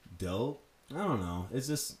dope. I don't know. It's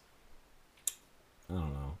just, I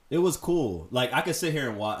don't know. It was cool. Like, I could sit here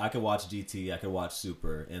and watch. I could watch GT. I could watch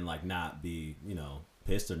Super and like not be, you know,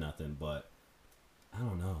 pissed or nothing. But I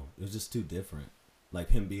don't know. It was just too different.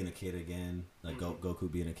 Like him being a kid again, like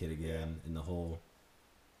Goku being a kid again, and the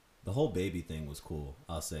whole baby thing was cool.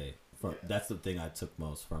 I'll say that's the thing I took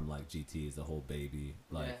most from like GT, is the whole baby,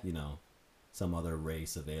 like you know, some other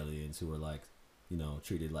race of aliens who were like, you know,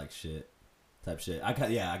 treated like shit, type shit.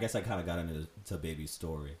 I guess I kind of got into baby's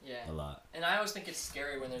story a lot. And I always think it's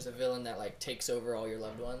scary when there's a villain that like takes over all your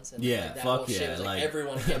loved ones. And like, that fuck whole shit is, like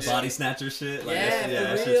everyone gets body snatcher shit. Like, for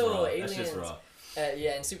real. That's just raw.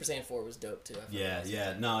 And Super Saiyan 4 was dope too.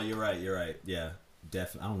 No, you're right. Yeah,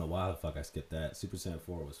 definitely. I don't know why the fuck I skipped that. Super Saiyan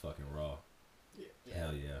 4 was fucking raw.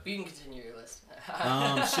 Hell yeah. But you can continue your list.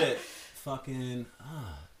 Shit. Fucking.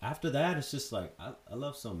 After that, it's just like, I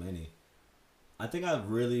love so many. I think I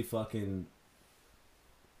really fucking.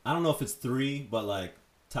 I don't know if it's 3, but like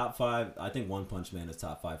top 5. I think One Punch Man is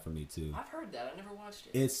top 5 for me too. I've heard that. I never watched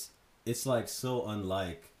it. It's like so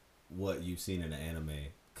unlike what you've seen in an anime,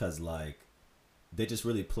 cause like they just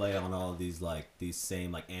really play on all of these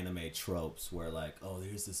same like anime tropes, where like, oh,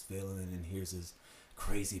 here's this villain and here's his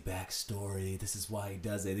crazy backstory. This is why he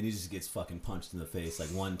does it. And he just gets fucking punched in the face like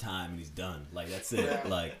one time and he's done. Like, that's it.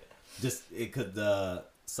 Like, just the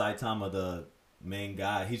Saitama, the main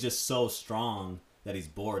guy, he's just so strong that he's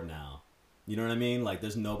bored now. You know what I mean? Like,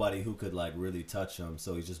 there's nobody who could like really touch him,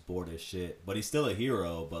 so he's just bored as shit. But he's still a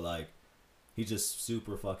hero, but like, he's just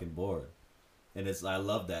super fucking bored. And I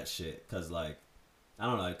love that shit, cause like, I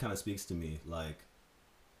don't know, it kind of speaks to me. Like,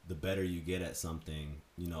 the better you get at something,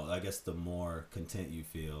 you know, I guess the more content you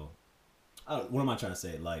feel. What am I trying to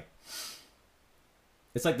say? Like,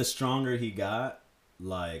 it's like the stronger he got,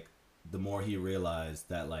 like, the more he realized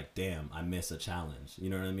that, like, damn, I miss a challenge. You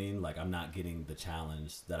know what I mean? Like, I'm not getting the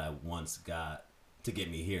challenge that I once got to get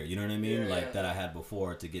me here. You know what I mean? That I had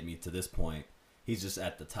before to get me to this point. He's just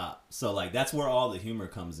at the top. So, like, that's where all the humor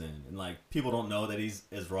comes in. And, like, people don't know that he's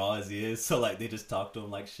as raw as he is. So, like, they just talk to him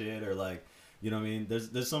like shit, or, like, you know what I mean?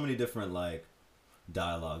 There's so many different, like,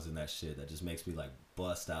 dialogues in that shit that just makes me, like,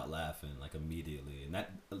 bust out laughing, like, immediately. And that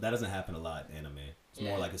doesn't happen a lot in anime. It's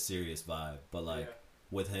more like a serious vibe. But, like,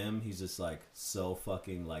 with him, he's just, like, so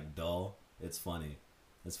fucking, like, dull. It's funny.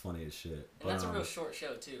 It's funny as shit. And that's a real short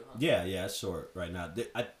show, too, huh? Yeah, it's short right now.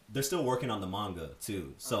 They're still working on the manga,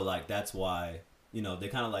 too. So, like, that's why, you know, they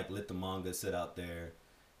kind of, like, let the manga sit out there,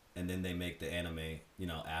 and then they make the anime, you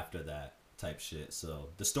know, after that type shit. So,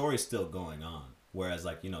 the story's still going on. Whereas,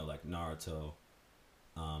 like, you know, like, Naruto,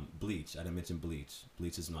 Bleach. I didn't mention Bleach.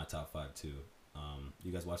 Bleach is my top 5, too.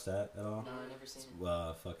 You guys watch that at all? No, I've never seen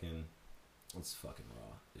it. It's fucking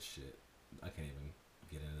raw as shit. I can't even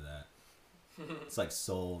get into that. It's like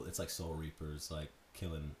Soul Reapers, like,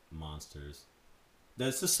 killing monsters.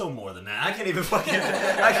 There's just so more than that. I can't even fucking.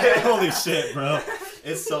 Holy shit, bro!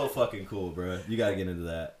 It's so fucking cool, bro. You gotta get into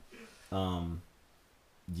that.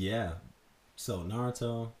 Yeah. So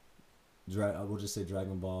Naruto, we'll just say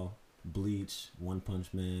Dragon Ball, Bleach, One Punch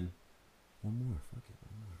Man. One more. Fuck it.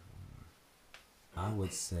 One more. I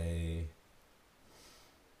would say.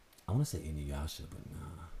 I want to say Inuyasha, but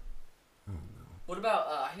nah. I don't know. What about?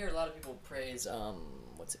 I hear a lot of people praise.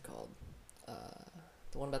 What's it called?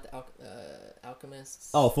 The one about the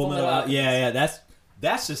alchemists. Oh, Full Metal Alchemist. Yeah.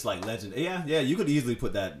 That's just like legend. Yeah. You could easily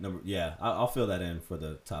put that number. Yeah, I'll fill that in for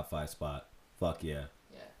the top 5 spot. Fuck yeah.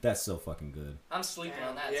 Yeah. That's so fucking good. I'm sleeping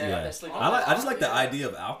on that. Too. Yeah. I've been sleeping I just like the idea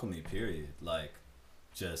of alchemy. Period. Like,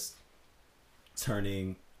 just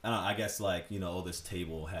turning I don't know, I guess like, you know, this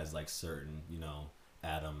table has like certain, you know,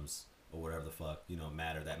 atoms or whatever the fuck, you know,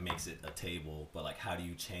 matter that makes it a table, but like how do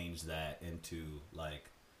you change that into like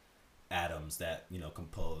atoms that, you know,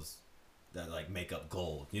 compose that like make up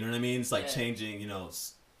gold, you know what I mean? It's like changing, you know,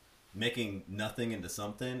 making nothing into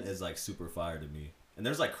something is like super fire to me. And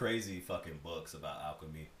there's like crazy fucking books about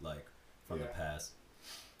alchemy like from the past.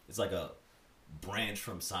 It's like a branch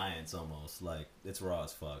from science almost, like it's raw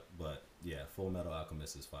as fuck, but yeah, Full Metal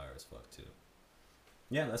Alchemist is fire as fuck too.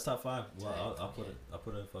 Yeah, that's top 5. Well, I'll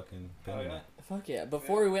put a fucking pin in it. Fuck yeah!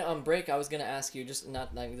 Before we went on break, I was gonna ask you, just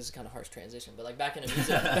not like this is kind of harsh transition, but like back into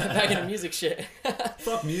music, back into music shit.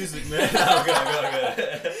 Fuck music, man.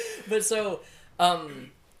 Go. But so,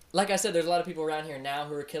 like I said, there's a lot of people around here now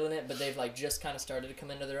who are killing it, but they've like just kind of started to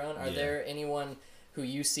come into their own. Are there anyone who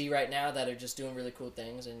you see right now that are just doing really cool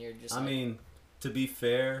things, and you're just? I mean, to be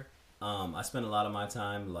fair, I spend a lot of my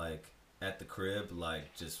time like at the crib,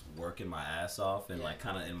 like just working my ass off and like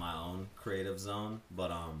kind of in my own creative zone.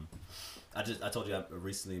 But I told you I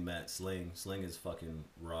recently met Sling. Sling is fucking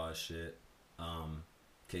raw as shit.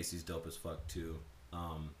 Casey's dope as fuck too.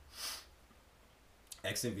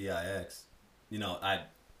 X and VIX, you know,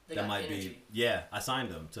 that might energy. be I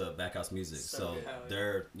signed them to Backhouse Music, so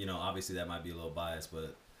they're, you know, obviously that might be a little biased,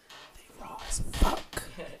 but they raw as fuck.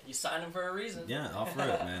 You signed them for a reason. Yeah, off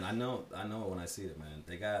rip, man. I know when I see it, man.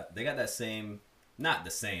 They got that same, not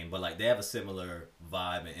the same, but like they have a similar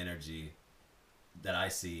vibe and energy that I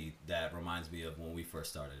see that reminds me of when we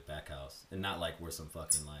first started Backhouse, and not like we're some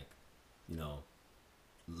fucking like, you know,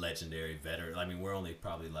 legendary veteran. I mean, we're only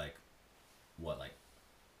probably like what, like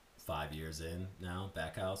 5 years in now,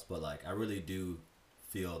 Backhouse, but like I really do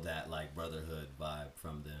feel that like brotherhood vibe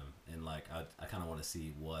from them, and like I kind of want to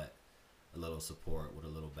see what a little support, what a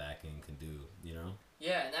little backing can do, you know?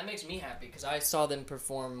 Yeah, and that makes me happy because I saw them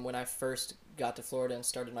perform when I first got to Florida and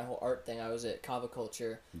started my whole art thing. I was at Kava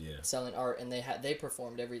Culture selling art, and they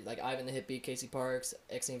performed like Ivan the Hippie, Casey Parks,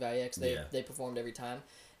 Exing VIX, they performed every time.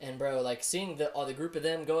 And bro, like seeing the group of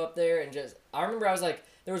them go up there and just, I remember I was like,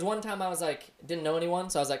 there was one time I was like, didn't know anyone,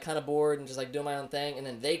 so I was like kind of bored and just like doing my own thing, and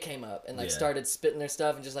then they came up and like started spitting their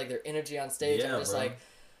stuff and just like their energy on stage, and I'm just like,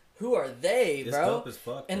 who are they, bro? It's dope as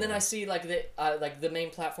fuck, and then I see like the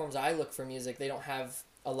main platforms I look for music, they don't have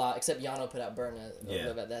a lot, except Yano put out Burna.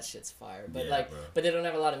 That shit's fire. But but they don't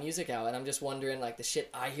have a lot of music out, and I'm just wondering like the shit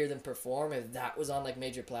I hear them perform, if that was on like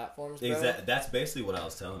major platforms, bro. Exactly. That's basically what I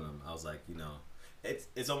was telling them. I was like, you know,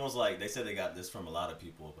 it's almost like they said they got this from a lot of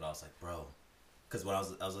people, but I was like, bro, because when I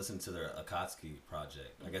was listening to their Akatsuki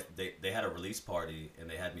project, I guess they had a release party and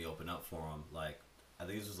they had me open up for them. Like I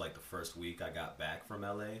think this was like the first week I got back from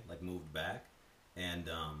LA, like moved back, and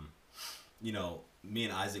you know, me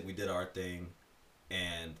and Isaac, we did our thing,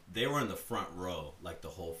 and they were in the front row like the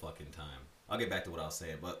whole fucking time. I'll get back to what I was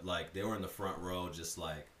saying, but like they were in the front row just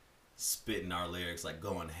like spitting our lyrics, like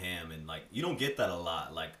going ham, and like you don't get that a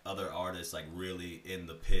lot, like other artists like really in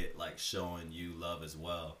the pit, like showing you love as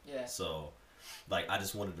well. Yeah. So like I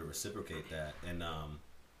just wanted to reciprocate that, and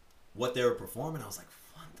what they were performing, I was like,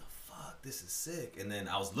 what the fuck, this is sick. And then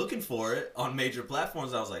I was looking for it on major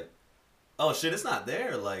platforms, and I was like, oh shit, it's not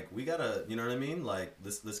there. Like we gotta, you know what I mean? Like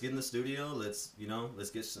let's get in the studio, let's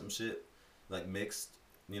get some shit like mixed,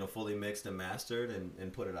 you know, fully mixed and mastered,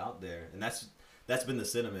 and put it out there. And that's been the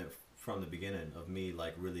sentiment from the beginning of me,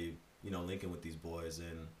 like really, you know, linking with these boys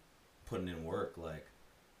and putting in work. Like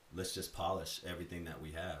let's just polish everything that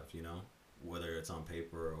we have, you know, whether it's on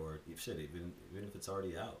paper or shit, even if it's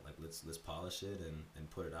already out. Like let's polish it and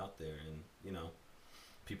put it out there, and you know,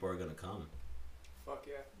 people are gonna come. Fuck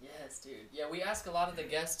yeah. Yes, dude. Yeah, we ask a lot of the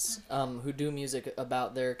guests who do music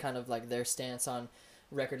about their kind of like their stance on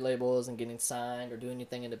record labels and getting signed or doing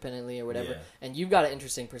anything independently or whatever. Yeah. And you've got an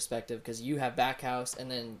interesting perspective because you have Backhouse,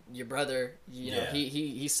 and then your brother, you know,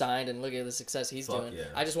 he signed, and look at the success he's doing. Yeah.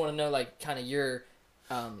 I just want to know like kind of your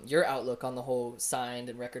outlook on the whole signed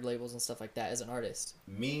and record labels and stuff like that as an artist.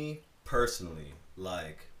 Me personally,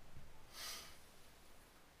 like,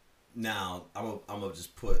 now I'm gonna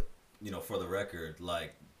just put, you know, for the record,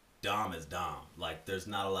 like, Dom is Dom. Like, there's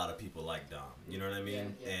not a lot of people like Dom. You know what I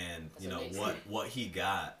mean? Yeah. And that's, you know, what he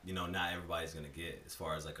got, you know, not everybody's gonna get as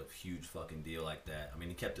far as like a huge fucking deal like that. I mean,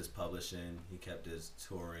 he kept his publishing, he kept his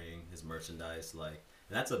touring, his merchandise, like,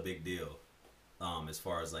 and that's a big deal, as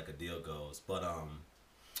far as like a deal goes. But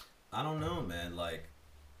I don't know, man. Like,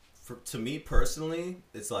 to me personally,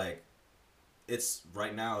 it's like, it's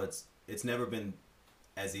right now, it's never been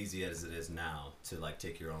as easy as it is now to like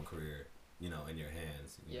take your own career, you know, in your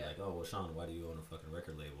hands. You're like, oh well, Sean, why do you own a fucking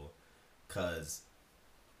record label? Cause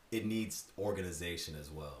it needs organization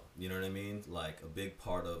as well. You know what I mean? Like, a big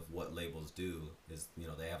part of what labels do is, you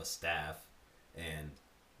know, they have a staff, and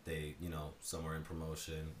they, you know, some are in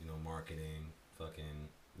promotion, you know, marketing, fucking,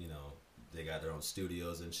 you know, they got their own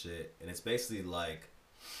studios and shit. And it's basically like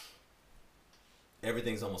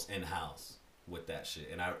everything's almost in-house with that shit.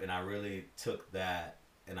 And I really took that,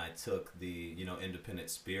 and I took the, you know, independent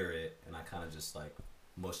spirit, and I kind of just like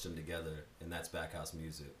mushed them together, and that's Backhouse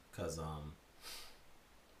Music. Cause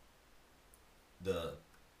the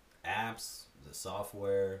apps, the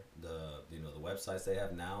software, the, you know, the websites they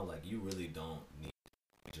have now, like, you really don't need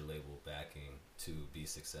major label backing to be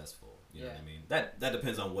successful. You know what I mean? That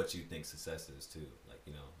depends on what you think success is too. Like,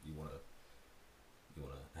 you know, you wanna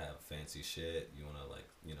have fancy shit, you wanna, like,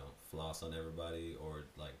 you know, floss on everybody, or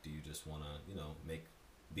like, do you just wanna, you know,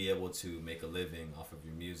 be able to make a living off of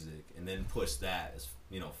your music, and then push that as,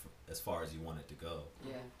 you know, as far as you want it to go.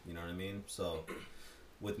 Yeah. You know what I mean? So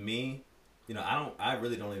with me, you know, I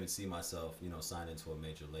really don't even see myself, you know, signed into a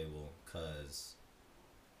major label, because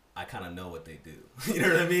I kind of know what they do. You know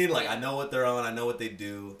what I mean? Like, I know what they're on, I know what they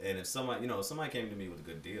do, and if somebody, you know, if somebody came to me with a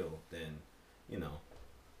good deal, then, you know,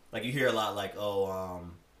 like, you hear a lot like, I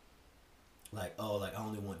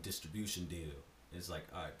only want distribution deal. It's like,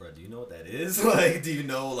 all right, bro, do you know what that is? Like, do you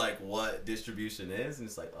know, like, what distribution is? And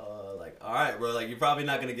it's like, all right, bro, like, you're probably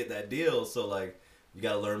not gonna get that deal, so, like, you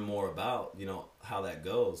gotta learn more about, you know, how that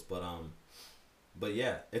goes. But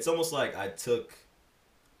yeah, it's almost like I took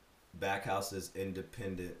Backhouse's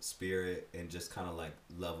independent spirit and just kind of like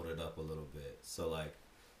leveled it up a little bit. So, like,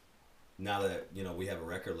 now that, you know, we have a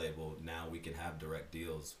record label, now we can have direct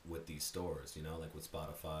deals with these stores, you know, like with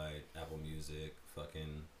Spotify, Apple Music,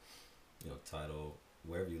 fucking, you know, Tidal,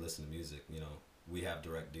 wherever you listen to music, you know, we have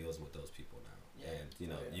direct deals with those people now. Yeah. And, you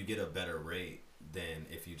know, you get a better rate than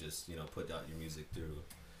if you just, you know, put out your music through,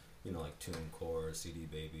 you know, like TuneCore, CD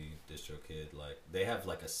Baby, DistroKid. Like, they have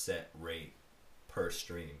like a set rate per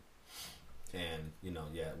stream. And, you know,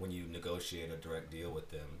 yeah, when you negotiate a direct deal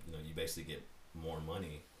with them, you know, you basically get more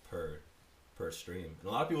money per stream. And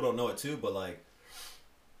a lot of people don't know it too, but, like,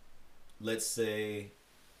 let's say,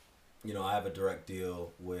 you know, I have a direct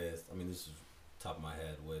deal with, I mean, this is top of my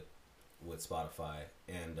head, with Spotify.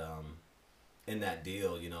 And in that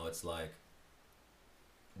deal, you know, it's like,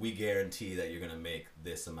 we guarantee that you're going to make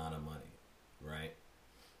this amount of money, right?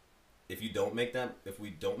 If we don't make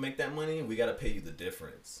that money, we got to pay you the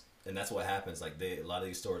difference. And that's what happens. Like, a lot of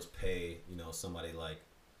these stores pay, you know, somebody like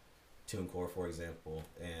TuneCore, for example,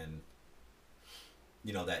 and,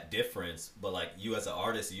 you know, that difference. But, like, you as an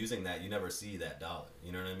artist using that, you never see that dollar.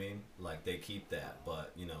 You know what I mean? Like, they keep that.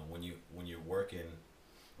 But, you know, when you're working,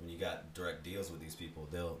 when you got direct deals with these people,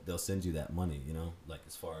 they'll send you that money. You know, like,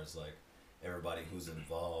 as far as, like, everybody who's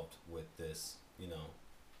involved with this, you know,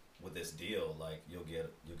 with this deal, like, you'll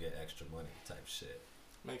get extra money type shit.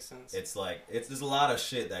 Makes sense. It's like, there's a lot of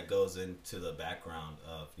shit that goes into the background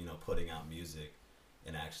of, you know, putting out music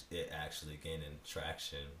and actually gaining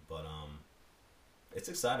traction. But it's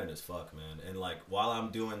exciting as fuck, man. And, like, while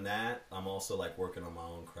I'm doing that, I'm also, like, working on my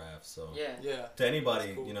own craft. So yeah. To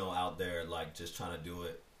anybody, cool, you know, out there, like, just trying to do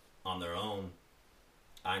it on their own,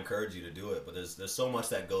 I encourage you to do it. But there's so much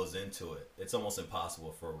that goes into it. It's almost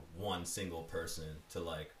impossible for one single person to,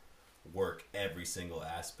 like, work every single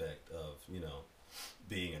aspect of, you know,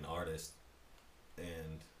 being an artist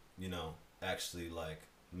and, you know, actually, like,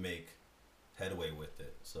 make headway with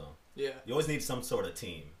it. So yeah, you always need some sort of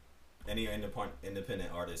team. Any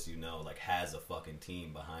independent artist, you know, like, has a fucking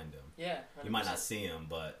team behind them. Yeah, 100%. You might not see them,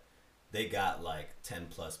 but they got, like, 10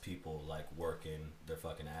 plus people, like, working their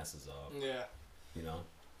fucking asses off. Yeah, you know.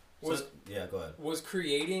 Yeah, go ahead. Was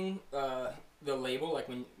creating the label, like,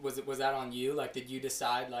 was that on you? Like, did you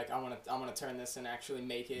decide, like, I'm gonna turn this and actually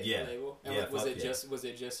make it a label? And was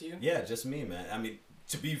it just you? Yeah, just me, man. I mean,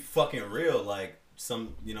 to be fucking real, like,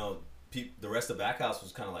 some, you know, the rest of Backhouse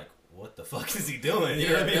was kind of like, what the fuck is he doing? You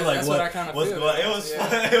know what I mean? Like, that's what I kind of feel.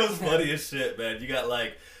 It was funny as shit, man. You got,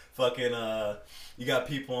 like, fucking you got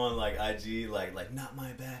people on, like, IG like not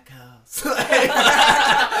my Backhouse.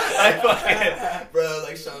 Like, fucking, bro,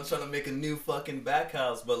 like, Sean's trying to make a new fucking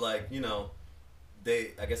Backhouse, but, like, you know,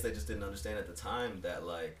 I guess they just didn't understand at the time that,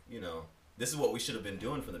 like, you know, this is what we should have been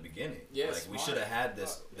doing from the beginning. Yes, like, we should have had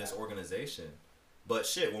this organization. But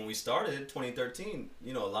shit, when we started 2013,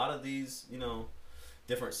 you know, a lot of these, you know,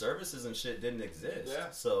 different services and shit didn't exist.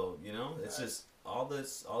 Yeah. So, you know, it's just all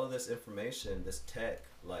of this information, this tech,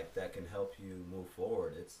 like, that can help you move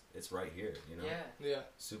forward. It's right here, you know. Yeah.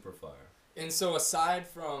 Super fire. And so, aside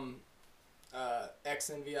from X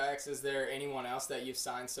and VIX, is there anyone else that you've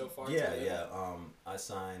signed so far? Yeah. I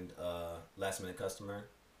signed Last Minute Customer,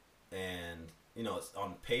 and you know, it's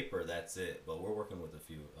on paper that's it. But we're working with a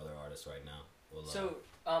few other artists right now. We'll, So,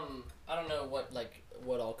 I don't know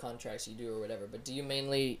what all contracts you do or whatever, but do you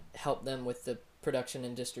mainly help them with the production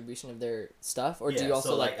and distribution of their stuff, or do you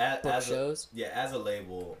also book shows? As a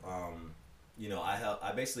label, you know,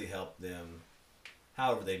 I basically help them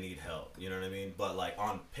however they need help. You know what I mean? But like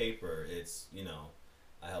on paper, it's, you know,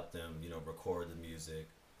 I help them, you know, record the music,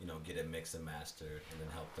 you know, get it mixed and mastered, and then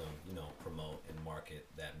help them, you know, promote and market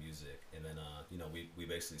that music, and then you know, we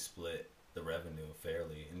basically split the revenue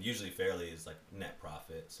fairly, and usually fairly is like net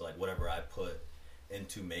profit. So like whatever I put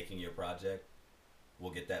into making your project,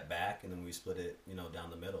 we'll get that back, and then we split it, you know, down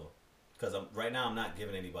the middle. Because right now I'm not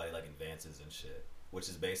giving anybody like advances and shit, which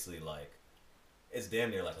is basically like, it's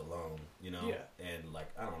damn near like a loan, you know. Yeah. And like,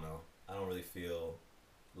 I don't know, I don't really feel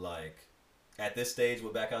like at this stage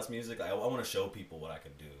with Backhouse Music, I want to show people what I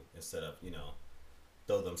can do instead of, you know,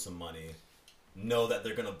 throw them some money, know that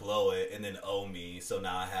they're gonna blow it, and then owe me, so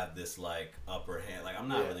now I have this like upper hand. Like, I'm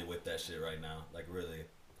not really with that shit right now. Like, really,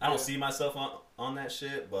 I don't see myself on that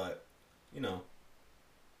shit. But you know,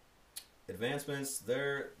 advancements,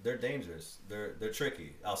 they're dangerous. They're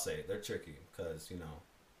tricky. I'll say they're tricky because, you know,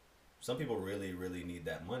 some people really need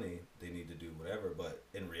that money. They need to do whatever. But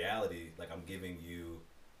in reality, like, I'm giving you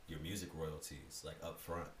your music royalties like up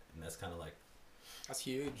front, and that's kind of like, that's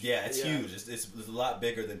huge. Yeah, it's huge. It's a lot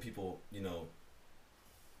bigger than people, you know,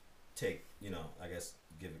 take, you know, I guess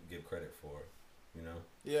give credit for, you know.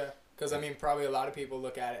 Yeah, because I mean, probably a lot of people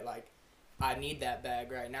look at it like, I need that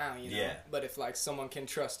bag right now, you know. Yeah. But if like someone can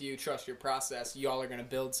trust you, trust your process, y'all are gonna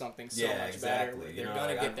build something so much exactly. better. You They're know,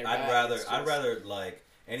 gonna like, get their bag. I'd rather like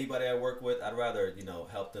anybody I work with, I'd rather, you know,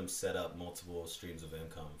 help them set up multiple streams of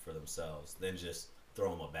income for themselves than just throw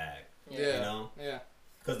them a bag. Yeah. You know. Yeah.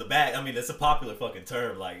 Because the bag, I mean, it's a popular fucking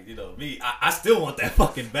term. Like, you know, me, I still want that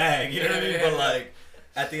fucking bag. You know what I mean? But like,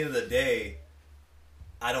 at the end of the day,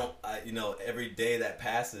 you know, every day that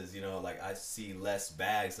passes, you know, like, I see less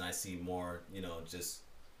bags and I see more, you know, just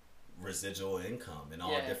residual income in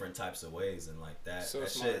all different types of ways. And like that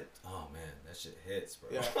shit, oh man, that shit hits, bro.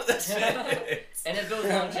 Yeah. That shit hits. And it builds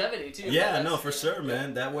longevity too. Yeah, no, for sure,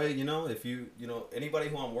 man. That way, you know, if you know, anybody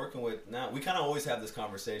who I'm working with now, we kind of always have this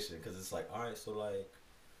conversation because it's like, all right, so like,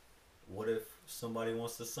 what if somebody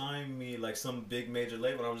wants to sign me, like some big major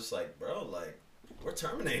label? And I'm just like, bro, like, we're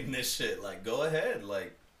terminating this shit. Like, go ahead.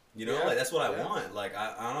 Like, you know, like, that's what I want. Like,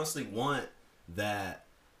 I honestly want that,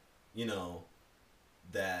 you know,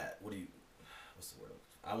 that, what's the word?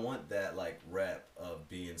 I want that, like, rep of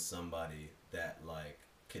being somebody that, like,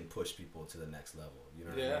 can push people to the next level. You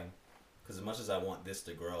know what I mean? Because as much as I want this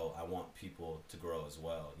to grow, I want people to grow as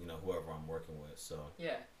well. You know, whoever I'm working with. So,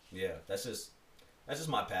 yeah, that's just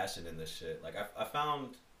my passion in this shit. Like, I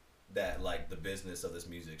found that, like, the business of this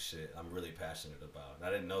music shit, I'm really passionate about. And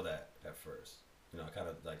I didn't know that at first. You know, I kind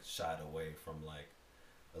of, like, shied away from, like,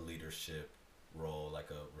 a leadership role, like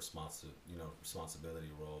a responsibility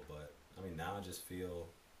role. But, I mean, now I just feel,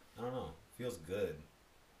 I don't know, it feels good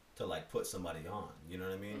to, like, put somebody on. You know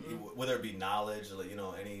what I mean? Mm-hmm. Whether it be knowledge or, you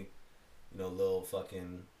know, any, you know, little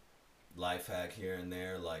fucking life hack here and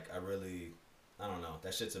there. Like, I don't know.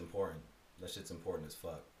 That shit's important. That shit's important as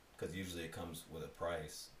fuck. Because usually it comes with a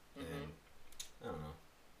price. And I don't know.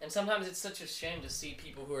 And sometimes it's such a shame to see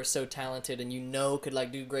people who are so talented and, you know, could,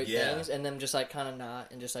 like, do great things, and them just, like, kind of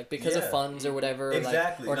not, and just, like, because of funds or whatever,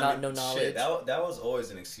 exactly. Like, or no knowledge. Shit, that was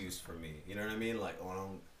always an excuse for me. You know what I mean? Like, oh, I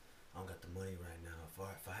don't got the money right now.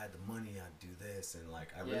 If I had the money, I'd do this. And, like,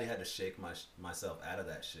 I really had to shake myself out of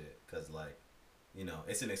that shit. Because, like, you know,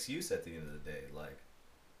 it's an excuse at the end of the day. Like,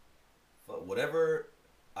 whatever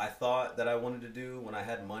I thought that I wanted to do when I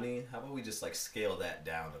had money, how about we just, like, scale that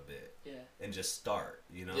down a bit? Yeah. And just start,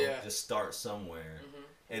 you know? Yeah. Just start somewhere. Mm-hmm.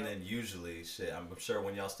 And then usually, shit, I'm sure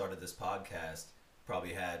when y'all started this podcast,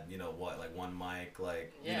 probably had, you know, what, like, one mic,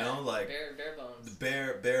 like, you know, like, bare bones.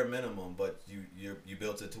 The bare minimum, but you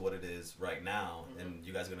built it to what it is right now, and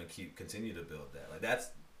you guys are going to continue to build that. Like,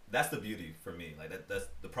 that's the beauty for me. Like, that's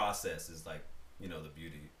the process is, like, you know, the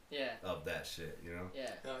beauty of that shit, you know? Yeah.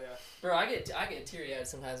 Oh, yeah. Bro, I get teary-eyed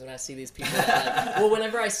sometimes when I see these people that, like, well,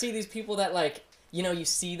 whenever I see these people that, like, you know, you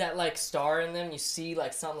see that, like, star in them, you see,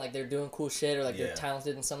 like, something, like, they're doing cool shit, or, like, they're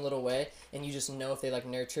talented in some little way, and you just know if they, like,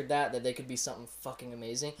 nurtured that they could be something fucking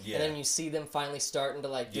amazing. Yeah. And then you see them finally starting to,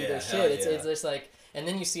 like, do their shit. It's just, like, and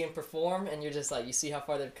then you see them perform, and you're just, like, you see how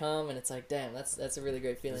far they've come, and it's, like, damn, that's a really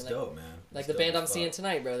great feeling. It's like, dope, man. Like, the band I'm seeing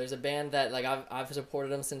tonight, bro, there's a band that, like, I've supported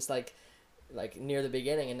them since, like near the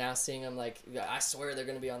beginning, and now seeing them, like, I swear they're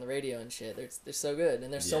gonna be on the radio and shit. They're so good,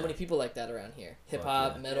 and there's so many people like that around here. Hip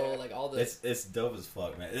hop, metal, like all the. It's dope as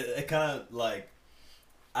fuck, man. It kind of like,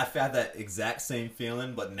 I've had that exact same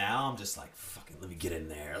feeling, but now I'm just like, fucking, let me get in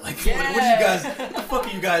there. Like, Yeah. what the fuck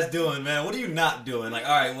are you guys doing, man? What are you not doing? Like,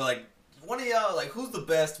 all right, well, like, one of y'all, like, who's the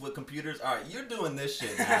best with computers? All right, you're doing this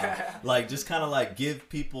shit now. Like, just kind of, like, give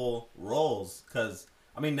people roles. Because,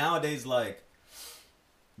 I mean, nowadays, like,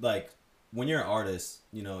 when you're an artist,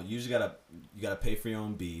 you know, you gotta pay for your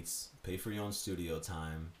own beats, pay for your own studio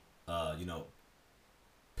time, you know,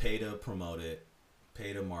 pay to promote it,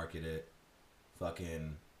 pay to market it.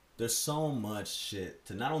 Fucking, there's so much shit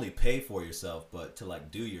to not only pay for yourself, but to, like,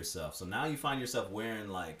 do yourself. So now you find yourself wearing,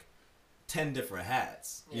 like, 10 different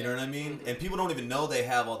hats. You know what I mean? Mm-hmm. And people don't even know they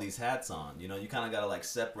have all these hats on. You know, you kind of got to, like,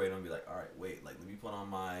 separate them and be like, all right, wait, like, let me put on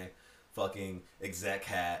my fucking exec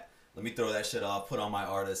hat. Let me throw that shit off, put on my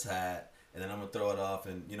artist hat, and then I'm going to throw it off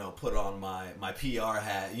and, you know, put on my PR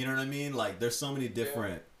hat. You know what I mean? Like, there's so many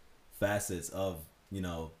different facets of, you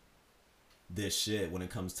know, this shit when it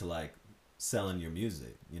comes to, like, selling your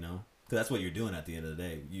music, you know? Because that's what you're doing at the end of the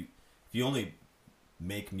day. If you only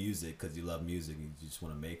make music because you love music and you just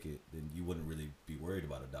want to make it, then you wouldn't really be worried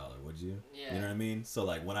about $1, would you? Yeah. You know what I mean? So,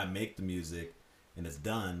 like, when I make the music and it's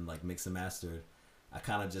done, like, mixed and mastered, I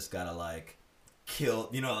kind of just gotta, like, kill,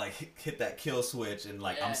 you know, like, hit that kill switch and,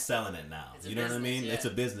 like, I'm selling it now. You know what I mean? Yeah. It's a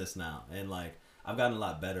business now. And, like, I've gotten a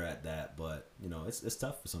lot better at that, but, you know, it's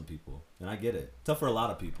tough for some people, and I get it. Tough for a lot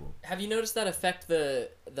of people. Have you noticed that affect the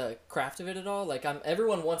craft of it at all? Like,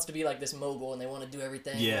 everyone wants to be like this mogul, and they want to do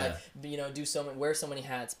everything. Yeah. Like, you know, wear so many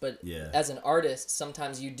hats. But yeah. as an artist,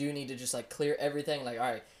 sometimes you do need to just, like, clear everything. Like,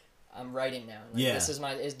 all right, I'm writing now. Like, yeah. This is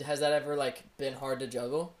has that ever, like, been hard to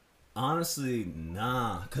juggle? Honestly,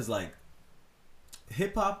 nah, cause, like,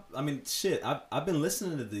 hip hop, I mean, shit, I've been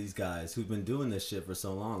listening to these guys who've been doing this shit for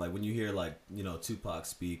so long. Like, when you hear, like, you know, Tupac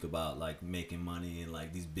speak about, like, making money and,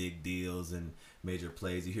 like, these big deals and major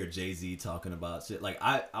plays, you hear Jay-Z talking about shit. Like,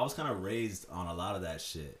 I was kind of raised on a lot of that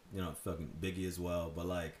shit, you know, fucking Biggie as well. But,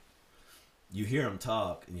 like, you hear him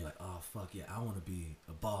talk and you're like, oh, fuck yeah, I want to be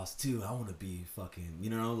a boss too. I want to be fucking, you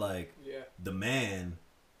know, like, the man.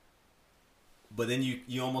 But then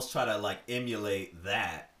you almost try to, like, emulate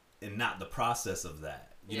that and not the process of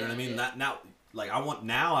that. You know what I mean? Not like, I want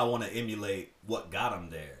to emulate what got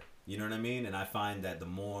him there. You know what I mean? And I find that the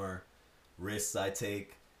more risks I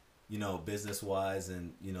take, you know, business wise,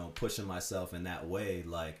 and, you know, pushing myself in that way,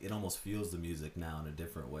 like, it almost fuels the music now in a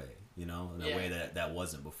different way. You know, in a way that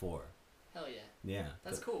wasn't before. Hell yeah. Yeah.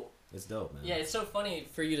 That's cool. It's dope, man. Yeah, it's so funny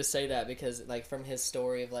for you to say that, because, like, from his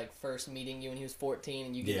story of, like, first meeting you when he was 14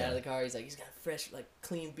 and you get out of the car, he's like, he's got a fresh, like,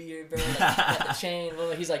 clean beard, bro, like, got the chain,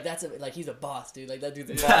 bro. He's like, he's a boss, dude. Like, that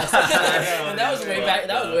dude's a boss. And that was way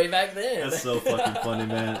back then. That's so fucking funny,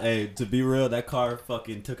 man. Hey, to be real, that car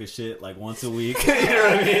fucking took a shit, like, once a week. You know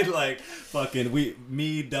what I mean? Like, fucking,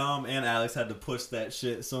 me, Dom, and Alex had to push that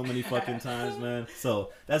shit so many fucking times, man.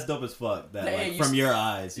 So, that's dope as fuck. That, like, from your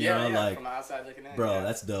eyes, you know? Like, from the outside looking in. Bro,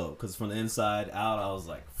 that's dope. Because from the inside out, I was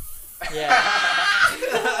like,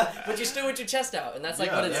 yeah. But you're still with your chest out, and that's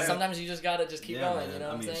like what it is. Sometimes you just gotta just keep going. Man. You know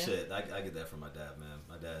what I'm saying? Shit. I get that from my dad, man.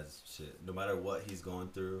 My dad's shit. No matter what he's going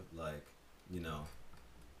through, like, you know,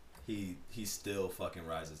 he still fucking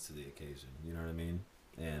rises to the occasion. You know what I mean?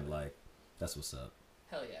 And, like, that's what's up.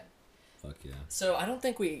 Hell yeah. Fuck yeah. So I don't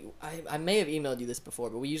think I may have emailed you this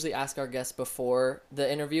before, but we usually ask our guests before the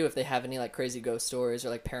interview if they have any, like, crazy ghost stories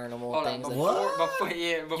or, like, paranormal things. Before,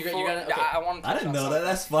 I wanted to I didn't know that.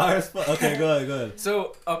 That's fire as fuck. Okay, go ahead.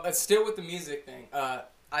 So, still with the music thing,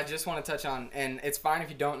 I just want to touch on, and it's fine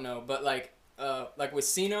if you don't know, but, like with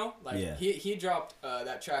Sino, like, he dropped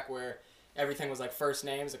that track where everything was, like, first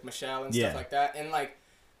names, like Michelle and stuff like that, and, like,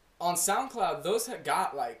 on SoundCloud, those had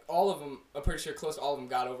got, like, all of them, I'm pretty sure close to all of them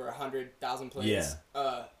got over 100,000 plays.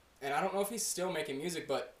 Yeah. And I don't know if he's still making music,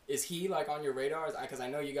 but is he, like, on your radar? Because I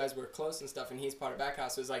know you guys were close and stuff, and he's part of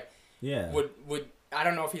Backhouse. So it's like, would I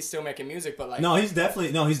don't know if he's still making music, but, like... He's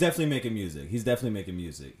definitely making music. He's definitely making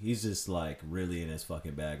music. He's just, like, really in his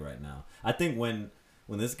fucking bag right now. I think when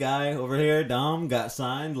this guy over here, Dom, got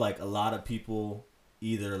signed, like, a lot of people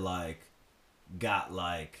either, like, got,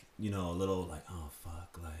 like, you know, a little, like, oh,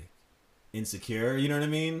 fuck, like, insecure, you know what I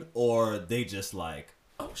mean? Or they just, like,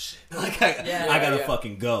 oh, shit. Like, I gotta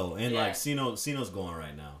fucking go. And, like, Sino's going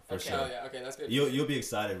right now, for sure. Oh, yeah, okay, that's good. You'll be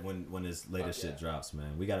excited when his latest shit drops,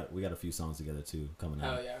 man. We got a few songs together, too, coming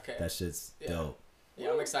out. Oh, yeah, okay. That shit's dope.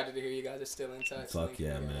 Yeah, I'm excited to hear you guys are still in touch. Fuck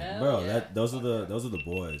yeah, man. Hell Bro, yeah. Those are the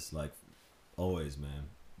boys, like, always, man.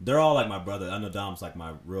 They're all like my brother. I know Dom's like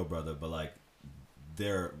my real brother, but, like,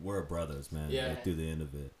 we're brothers, man. Yeah. Like, through the end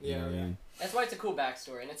of it. You know what I mean? That's why it's a cool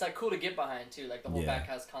backstory, and it's, like, cool to get behind too. Like, the whole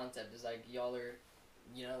Backhouse concept is, like, y'all are,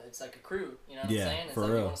 you know, it's like a crew. You know what I'm saying? It's for like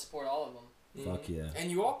real. you want to support all of them. Fuck yeah.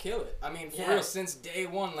 And you all kill it. I mean, for real, since day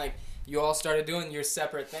one, like, you all started doing your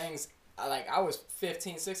separate things. I was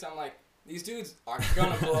 15, 16. I'm like, these dudes are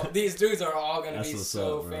gonna blow. These dudes are all gonna be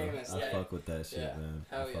so famous. I fuck with that shit, man.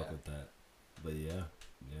 Hell I fuck with that. But yeah,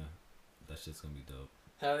 that shit's gonna be dope.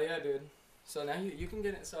 Hell yeah, dude. So now you can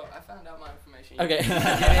get it. So I found out my information. Okay.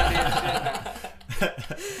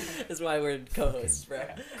 That's why we're co-hosts, bro.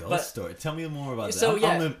 Ghost story. Tell me more about so,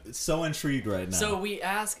 that. I'm so intrigued right now. So we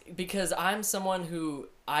ask because I'm someone who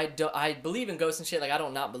I believe in ghosts and shit. Like I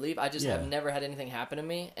don't not believe. I just have never had anything happen to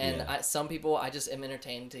me. And some people I just am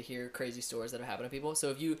entertained to hear crazy stories that have happened to people. So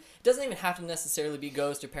it doesn't even have to necessarily be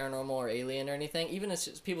ghost or paranormal or alien or anything. Even if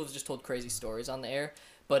just, people have just told crazy stories on the air.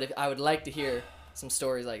 But if I would like to hear some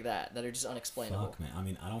stories like that are just unexplainable. Fuck, man. I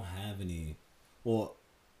mean, I don't have any. Well,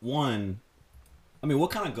 one. I mean,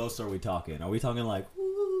 what kind of ghosts are we talking? Are we talking like?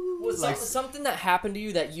 Something that happened to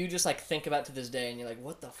you that you just like think about to this day, and you're like,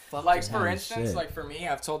 "What the fuck?" Like for instance, like for me,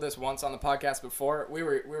 I've told this once on the podcast before. We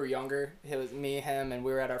were younger. It was me, him, and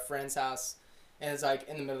we were at our friend's house, and it's like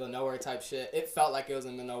in the middle of nowhere type shit. It felt like it was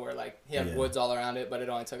in the nowhere. Like he had woods all around it, but it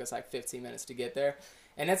only took us like 15 minutes to get there.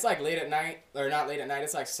 And it's like late at night, or not late at night.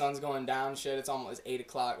 It's like sun's going down, shit. It's almost 8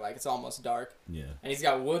 o'clock. Like it's almost dark. Yeah. And he's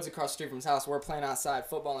got woods across the street from his house. We're playing outside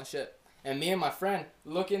football and shit. And me and my friend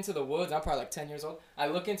look into the woods. I'm probably like 10 years old. I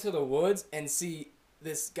look into the woods and see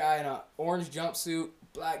this guy in a orange jumpsuit,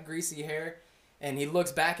 black greasy hair, and he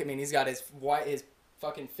looks back at me and he's got his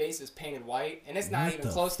fucking face is painted white, and it's not even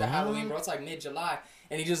close to Halloween, bro. It's like mid-July,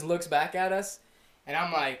 and he just looks back at us, and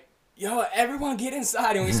I'm like, yo, everyone get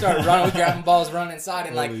inside. And we started running, we grabbing balls, running inside,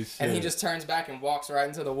 and like, and he just turns back and walks right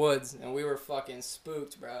into the woods, and we were fucking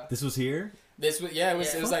spooked, bro. This was here? It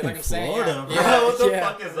was like I'm saying, Florida, bro. Yeah, what the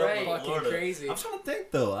fuck is up with fucking Florida? Crazy. I'm trying to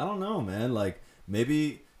think though. I don't know, man. Like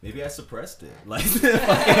maybe I suppressed it. Like,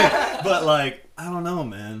 but like I don't know,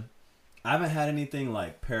 man. I haven't had anything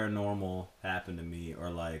like paranormal happen to me,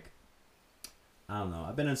 or like I don't know.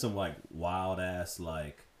 I've been in some like wild ass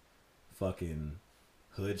like fucking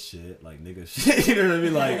hood shit, like nigga shit. You know what I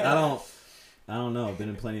mean? Like I don't know. I've been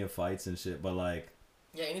in plenty of fights and shit, but like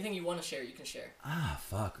anything you want to share, you can share.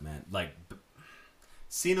 Fuck, man. Like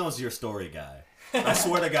Sino's your story guy. I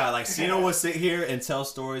swear to God, like Sino would sit here and tell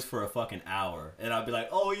stories for a fucking hour, and I'd be like,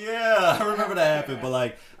 "Oh yeah, I remember that happened." But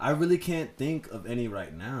like, I really can't think of any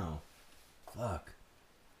right now. Fuck.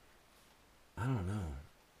 I don't know.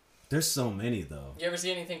 There's so many though. You ever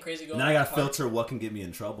see anything crazy going on? Now I gotta filter what can get me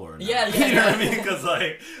in trouble or not. Yeah. You know what I mean? Because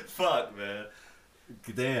like, fuck, man.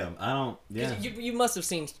 Damn, I don't. Yeah. You must have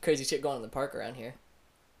seen crazy shit going on in the park around here.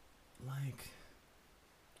 Like,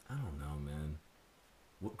 I don't know, man.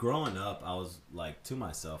 Growing up, I was like to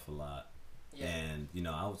myself a lot, and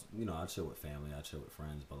I chill with family, I chill with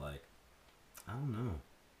friends, but like, I don't know.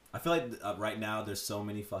 I feel like right now there's so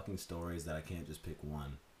many fucking stories that I can't just pick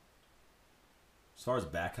one. As far as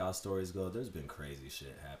back house stories go, there's been crazy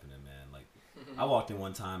shit happening, man. Like, I walked in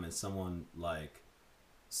one time and some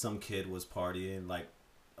kid was partying. Like,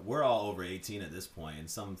 we're all over 18 at this point, and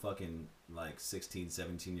some fucking like 16,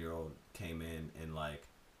 17-year-old came in and like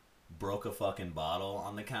broke a fucking bottle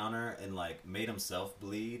on the counter and like made himself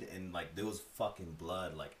bleed, and like there was fucking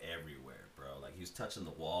blood like everywhere, bro. Like he was touching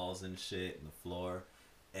the walls and shit and the floor,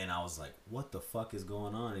 and I was like, what the fuck is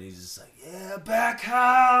going on? And he's just like, yeah, back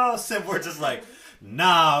house, and we're just like,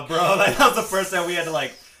 nah, bro. Like that was the first time we had to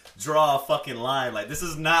like draw a fucking line. Like this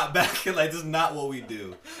is not back, like this is not what we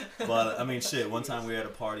do. But I mean, shit. One time we had a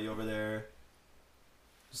party over there.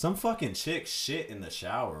 Some fucking chick shit in the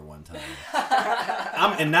shower one time.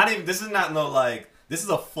 This is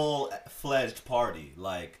a full-fledged party.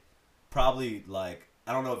 Like, probably, like,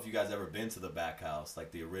 I don't know if you guys ever been to the back house,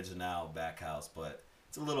 like the original back house, but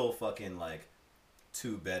it's a little fucking, like,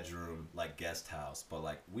 2-bedroom, like, guest house. But,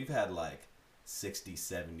 like, we've had, like, 60,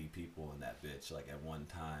 70 people in that bitch, like, at one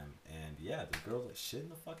time. And, yeah, the girl, like, shit in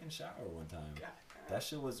the fucking shower one time. God. That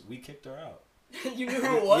shit was, we kicked her out. You knew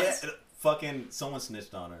who it was? Yeah, fucking someone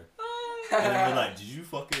snitched on her. And then we're like, did you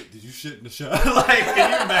shit in the shower? Like, can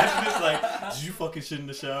you imagine this? Like, did you fucking shit in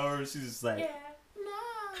the shower? And she's just like, yeah,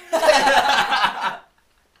 no.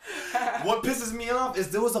 What pisses me off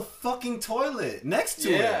is there was a fucking toilet next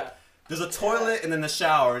to it. There's a toilet and then the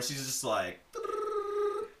shower, and she's just like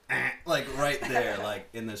right there, like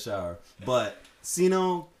in the shower. But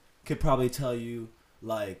Sino could probably tell you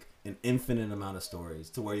like an infinite amount of stories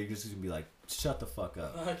to where you're just gonna be like, shut the fuck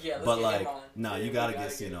up. But like, no, you gotta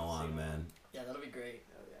get Sino on, man. Yeah, that'll be great.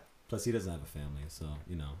 Oh, yeah. Plus, he doesn't have a family, so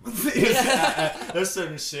you know. There's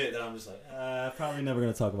certain shit that I'm just like, probably never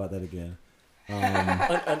gonna talk about that again.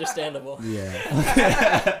 Understandable.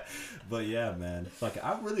 Yeah. But yeah, man, fuck it.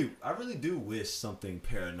 I really do wish something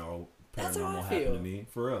That's how I paranormal feel. happen to me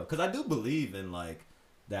for real. Because I do believe in like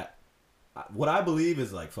that. What I believe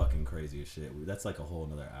is like fucking crazy as shit. That's like a whole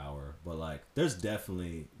another hour. But like, there's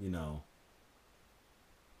definitely, you know,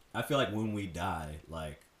 I feel like when we die,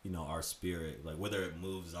 like, you know, our spirit, like whether it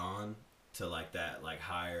moves on to like that like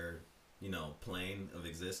higher, you know, plane of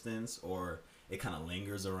existence, or it kind of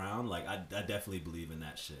lingers around. Like I definitely believe in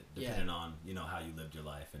that shit, depending on, you know, how you lived your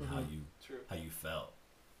life and how you felt.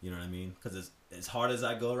 You know what I mean? Because as hard as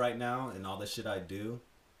I go right now and all the shit I do,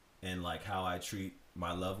 and like how I treat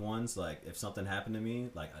my loved ones, like if something happened to me,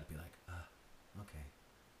 like I'd be like, okay,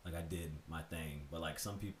 like I did my thing. But like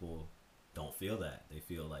some people don't feel that. They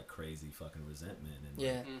feel like crazy fucking resentment and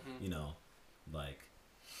like, you know, like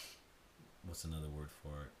what's another word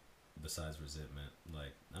for it besides resentment?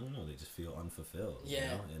 Like I don't know. They just feel unfulfilled. You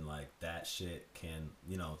know? And like that shit can,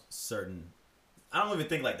 you know, certain. I don't even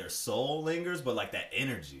think like their soul lingers, but like that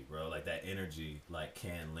energy, bro. Like that energy, like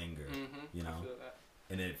can linger. You know,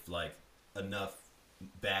 and if like enough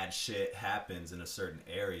bad shit happens in a certain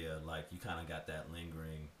area, like you kind of got that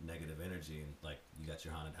lingering negative energy, and like you got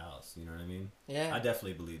your haunted house. You know what I mean? Yeah. I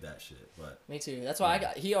definitely believe that shit. But me too. That's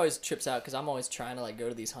why he always trips out because I'm always trying to like go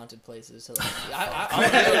to these haunted places. So like,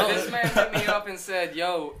 this man hit me up and said,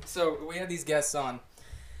 "Yo, so we had these guests on,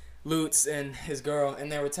 Lutz and his girl,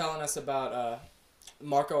 and they were telling us about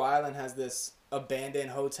Marco Island has this abandoned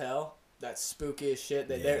hotel." That's spooky as shit.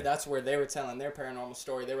 That's where they were telling their paranormal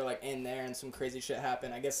story. They were like in there and some crazy shit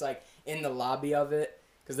happened. I guess like in the lobby of it,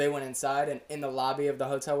 because they went inside, and in the lobby of the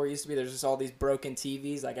hotel where it used to be, there's just all these broken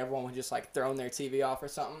TVs. Like everyone was just like throwing their TV off or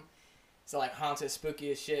something. So like haunted,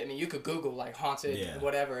 spooky as shit. I mean, you could Google like haunted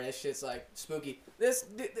whatever, and it's just like spooky.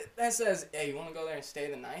 That says, hey, you want to go there and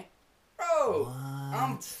stay the night? Bro, what?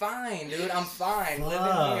 I'm fine, dude. I'm fine.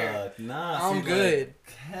 Living here. Nah, I'm good.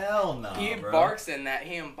 Like, hell no. He bro. embarks in that.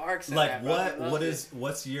 He embarks in like, that. Like,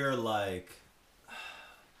 what's your like?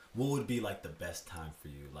 What would be like the best time for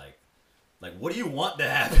you? Like, what do you want to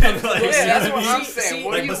happen? Like, yeah, that's what I'm saying.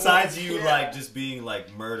 What like, do you besides want? you, like, just being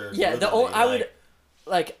like murdered. Yeah, brutally,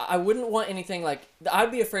 I wouldn't want anything like.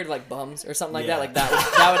 I'd be afraid of like bums or something like that. Like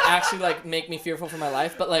that would actually like make me fearful for my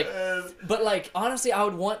life. But like honestly, I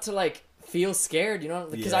would want to like feel scared, you know,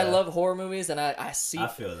 because I love horror movies and I seek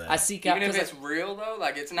out. Even if it's real though,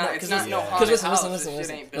 like it's not no haunted Because house. Listen.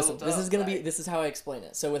 This is how I explain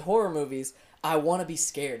it. So with horror movies, I want to be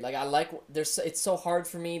scared. Like it's so hard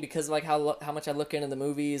for me because like how much I look into the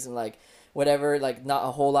movies and like whatever, like not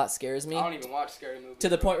a whole lot scares me. I don't even watch scary movies. To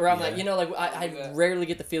the point where I'm like, you know, like I rarely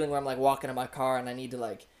get the feeling where I'm like walking in my car and I need to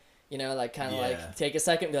like, you know, like kind of like take a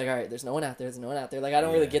second and be like, all right, there's no one out there. Like I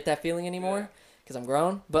don't really get that feeling anymore. Because I'm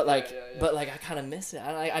grown, but like I kind of miss it.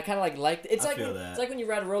 I kind of like it's like it's like when you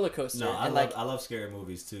ride a roller coaster. No, I love scary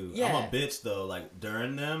movies too. Yeah. I'm a bitch though. Like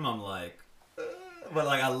during them, I'm like, but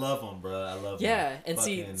like I love them, bro. I love them. Yeah, and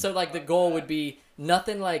see, so like the goal would be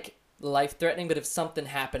nothing like life threatening, but if something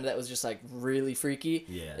happened that was just like really freaky,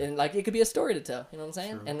 and like it could be a story to tell. You know what I'm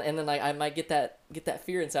saying? True. And then like I might get that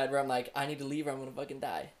fear inside where I'm like, I need to leave or I'm gonna fucking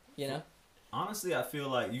die. You know? Honestly, I feel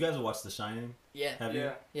like you guys have watched The Shining. Yeah. Have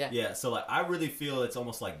you? Yeah. Yeah. So like, I really feel it's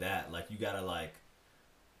almost like that. Like you gotta like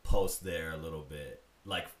post there a little bit,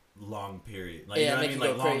 like long period, like you know what I mean,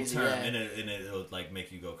 like long term, and it'll like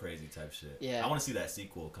make you go crazy type shit. Yeah. I want to see that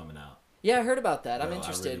sequel coming out. Yeah, I heard about that. I'm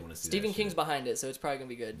interested. Really Stephen King's behind it, so it's probably gonna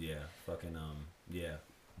be good. Yeah. Fucking yeah.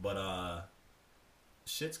 But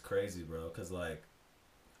shit's crazy, bro. Cause like,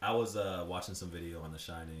 I was watching some video on The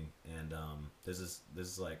Shining, and there's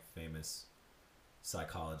this like famous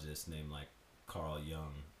psychologist named like Carl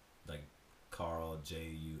Jung, like Carl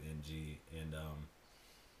Jung, and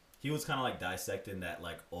he was kind of like dissecting that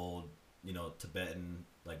like old, you know, Tibetan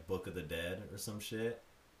like Book of the Dead or some shit,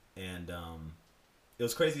 and it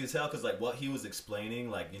was crazy as hell because like what he was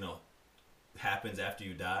explaining, like, you know, happens after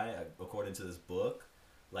you die according to this book,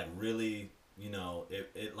 like really, you know,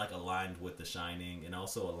 it like aligned with The Shining and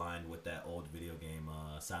also aligned with that old video game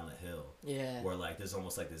Silent Hill. Yeah. Where like there's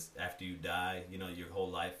almost like this, after you die, you know, your whole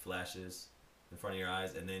life flashes in front of your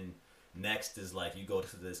eyes, and then next is like you go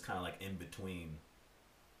to this kind of like in between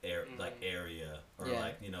like area, or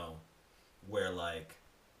like, you know, where like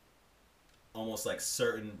almost like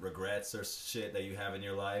certain regrets or shit that you have in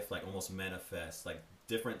your life like almost manifest, like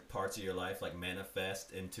different parts of your life like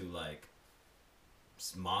manifest into like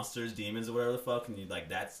monsters, demons, or whatever the fuck, and you like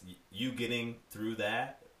that's you getting through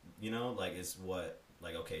that, you know, like it's what,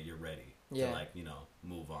 like, okay, you're ready to like, you know,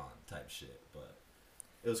 move on type shit. But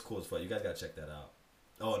it was cool as fuck. You guys gotta check that out.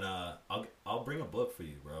 Oh, and I'll bring a book for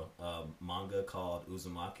you, bro. Manga called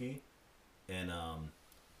Uzumaki, and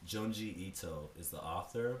Junji Ito is the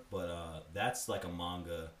author, but that's like a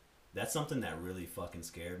manga that's something that really fucking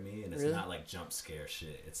scared me, and it's not like jump scare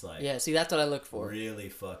shit. It's like yeah, see, that's what I look for. Really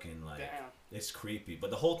fucking like Damn. it's creepy. But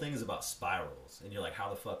the whole thing is about spirals, and you're like, how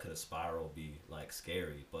the fuck could a spiral be like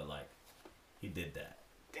scary? But like, he did that.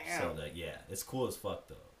 Damn. So like, yeah, it's cool as fuck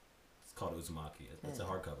though. It's called Uzumaki. It's a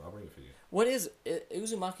hardcover. I'll bring it for you. What is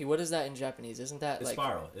Uzumaki? What is that in Japanese? Isn't that It's like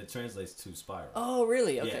spiral. It translates to spiral. Oh,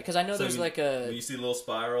 really? Okay, Yeah. because I know So there's like when you see a little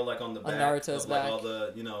spiral like on the back Naruto's of like back. all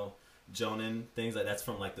the Jonin things, like that's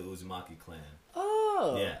from like the Uzumaki clan.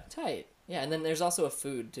 Oh, Yeah. tight. Yeah, and then there's also a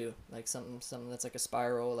food too, like something that's like a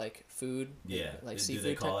spiral, like food. Yeah, like do seafood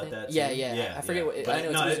they call type it thing? that? Yeah, too? yeah. I forget what. But I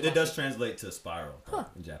know it's it does Uzumaki. translate to spiral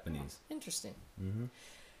in Japanese. Interesting. Mm-hmm.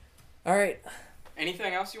 All right.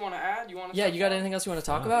 Anything else you want to add? You want to? Yeah, you got anything else you want to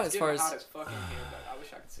talk about It's as far getting as? hot as fucking here, but I wish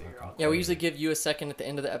I could see your. Yeah, we usually give you a second at the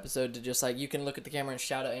end of the episode to just like you can look at the camera and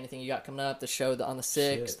shout out anything you got coming up. The show on the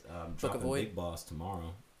 6th. I'm Book of dropping Void. Big Boss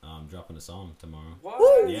tomorrow. I'm dropping a song tomorrow.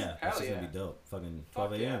 What? Yeah, Hell that's just yeah. gonna be dope. Fucking Fuck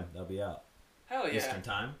 12 a.m. yeah. That'll be out Hell yeah. Eastern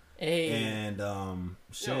time. Hey. And Yo,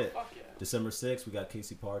 shit. fuck yeah. December 6th, we got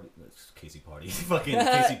Casey Party. Fucking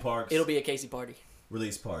Casey Parks. It'll be a Casey party.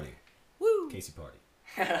 release party. Woo. Casey Party.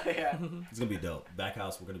 Hell yeah. It's gonna be dope.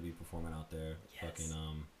 Backhouse, we're gonna be performing out there. Yes.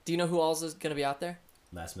 Fucking Do you know who else is gonna be out there?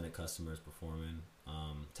 Last Minute Customers performing.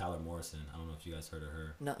 Tyler Morrison. I don't know if you guys heard of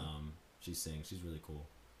her. No. She sings. She's really cool.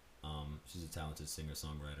 She's a talented singer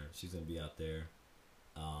songwriter. She's gonna be out there.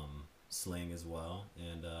 Sling as well,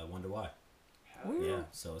 and Wonder Why. Hell Woo. yeah. Yeah.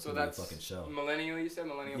 So it's So gonna be a that's fucking show. Millennial, you said?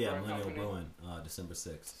 Millennial Yeah, Brewing Millennial Company? Brewing. December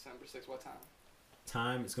 6th. December 6th, what time?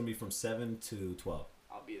 Time. It's gonna be from 7 to 12.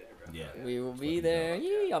 I'll be there, bro. Yeah. Hell We will be fucking there. dope.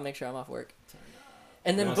 Yee, I'll make sure I'm off work.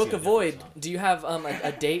 And We then don't Book see a of Void. difference, huh? Do you have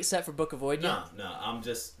a date set for Book of Void yet? No, I'm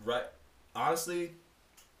just right. Honestly,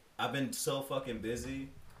 I've been so fucking busy,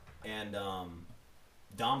 and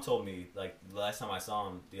Dom told me like the last time I saw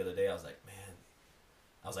him the other day, I was like, man,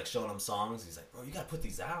 I was like showing him songs. He's like, bro, you gotta put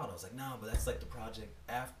these out. I was like, no, but that's like the project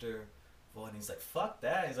after Void. And he's like, fuck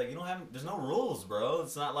that. He's like, you don't have. There's no rules, bro.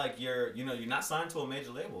 It's not like you're not signed to a major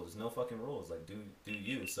label. There's no fucking rules. Like do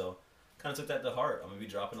you. So kind of took that to heart. I'm gonna be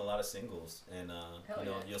dropping a lot of singles, and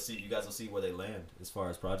yeah. you guys will see where they land as far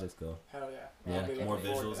as projects go. Hell yeah. Yeah, I'll be more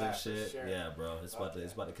looking forward visuals to and that for shit. sure. Yeah, bro, it's about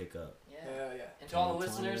to kick up. Hell yeah. And to all the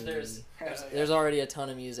listeners, there's Hell yeah. there's already a ton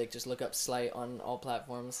of music. Just look up Slyte on all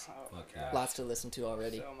platforms. Oh, Fuck my yeah. gosh. Lots to listen to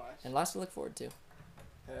already, So much. and lots to look forward to.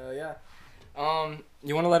 Hell yeah.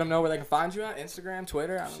 You want to let them know where they can find you at? Instagram,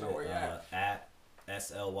 Twitter? I don't know Shit, where you're at. at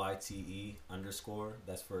SLYTE_.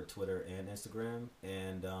 That's for Twitter and Instagram.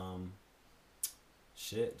 And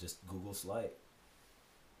shit, just Google Slyte.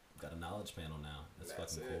 Got a knowledge panel now. That's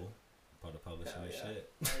That's fucking it. cool. Part of publishing Hell and yeah.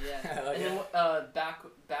 shit. Yeah. Hell And then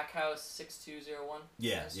backhouse 6201.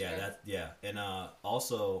 Yeah, Instagram. And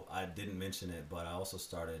also I didn't mention it, but I also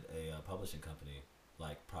started a publishing company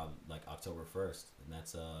like October 1st, and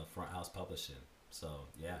that's Front House Publishing. So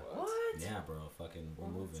yeah. What? Yeah, bro, fucking we're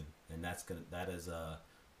moving, and that is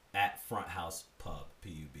at Front House Pub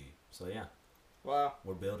PUB. So yeah, Wow.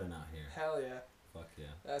 we're building out here. Hell yeah. Fuck yeah,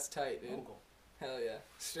 That's tight, dude. Hell yeah.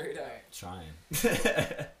 Straight up. trying.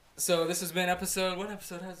 So this has been what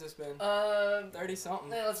episode has this been? 30 something.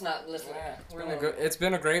 Let's not. Yeah, it's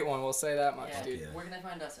been a great one. We'll say that much, Yeah. dude. Yeah. Where can they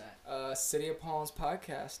find us at? City of Palms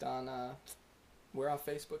podcast on. We're on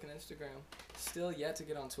Facebook and Instagram. Still yet to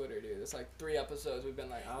get on Twitter, dude. It's like 3 episodes. We've been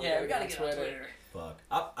like, oh, Yeah, we gotta get on Twitter. Fuck.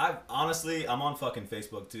 I honestly, I'm on fucking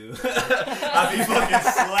Facebook too. I be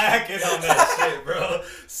fucking slacking on that shit, bro.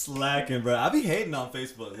 Slacking, bro. I be hating on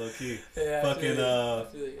Facebook, low key. Yeah, Fucking I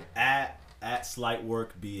feel you. at Slyte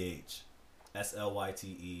Work BH,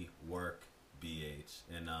 SLYTE Work BH,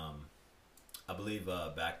 and I believe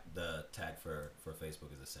back the tag for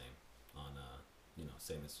Facebook is the same on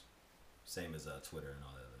same as Twitter and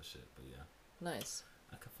all that other shit. But yeah, Nice.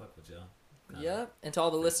 I can fuck with y'all. Yep. And to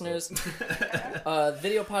all the listeners,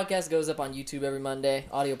 video podcast goes up on YouTube every Monday.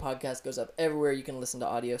 Audio podcast goes up everywhere you can listen to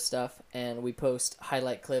audio stuff. And we post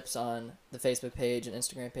highlight clips on the Facebook page and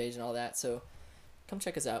Instagram page and all that. So come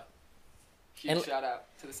check us out. Huge And- shout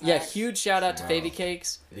out to the snacks. Yeah, huge shout out to Wow. Favy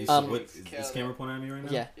Cakes. Is Killing this camera pointing at me right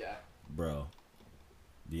now? Yeah. Yeah. Bro,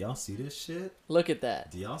 do y'all see this shit? Look at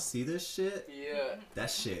that. Do y'all see this shit? Yeah.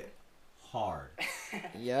 That shit hard.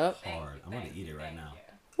 Yep. Hard. I'm gonna eat it right now.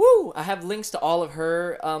 Woo! I have links to all of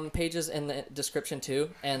her pages in the description too,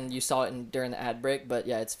 and you saw it during the ad break. But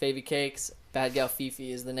yeah, it's Favy Cakes. Bad Gal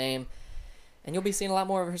Fifi is the name, and you'll be seeing a lot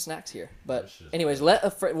more of her snacks here. But anyways,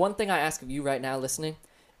 one thing I ask of you right now, listening,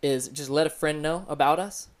 is just let a friend know about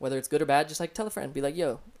us, whether it's good or bad. Just like tell a friend, be like,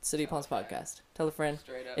 "Yo, it's City of Palms podcast." Tell a friend.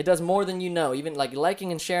 Straight up. It does more than you know. Even like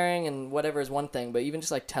liking and sharing and whatever is one thing, but even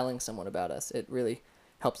just like telling someone about us, it really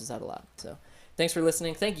helps us out a lot. So Thanks for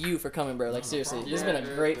listening. Thank you for coming, bro. Like, seriously, this has been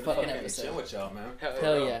a great fucking Chill episode. with y'all, man.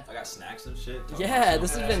 Hell yeah. I got snacks and shit. Yeah,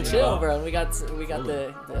 this has been chill, bro. And we got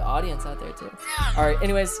the audience out there, too. All right,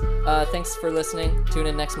 anyways, thanks for listening. Tune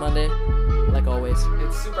in next Monday, like always.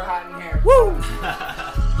 It's super hot in here.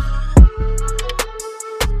 Woo!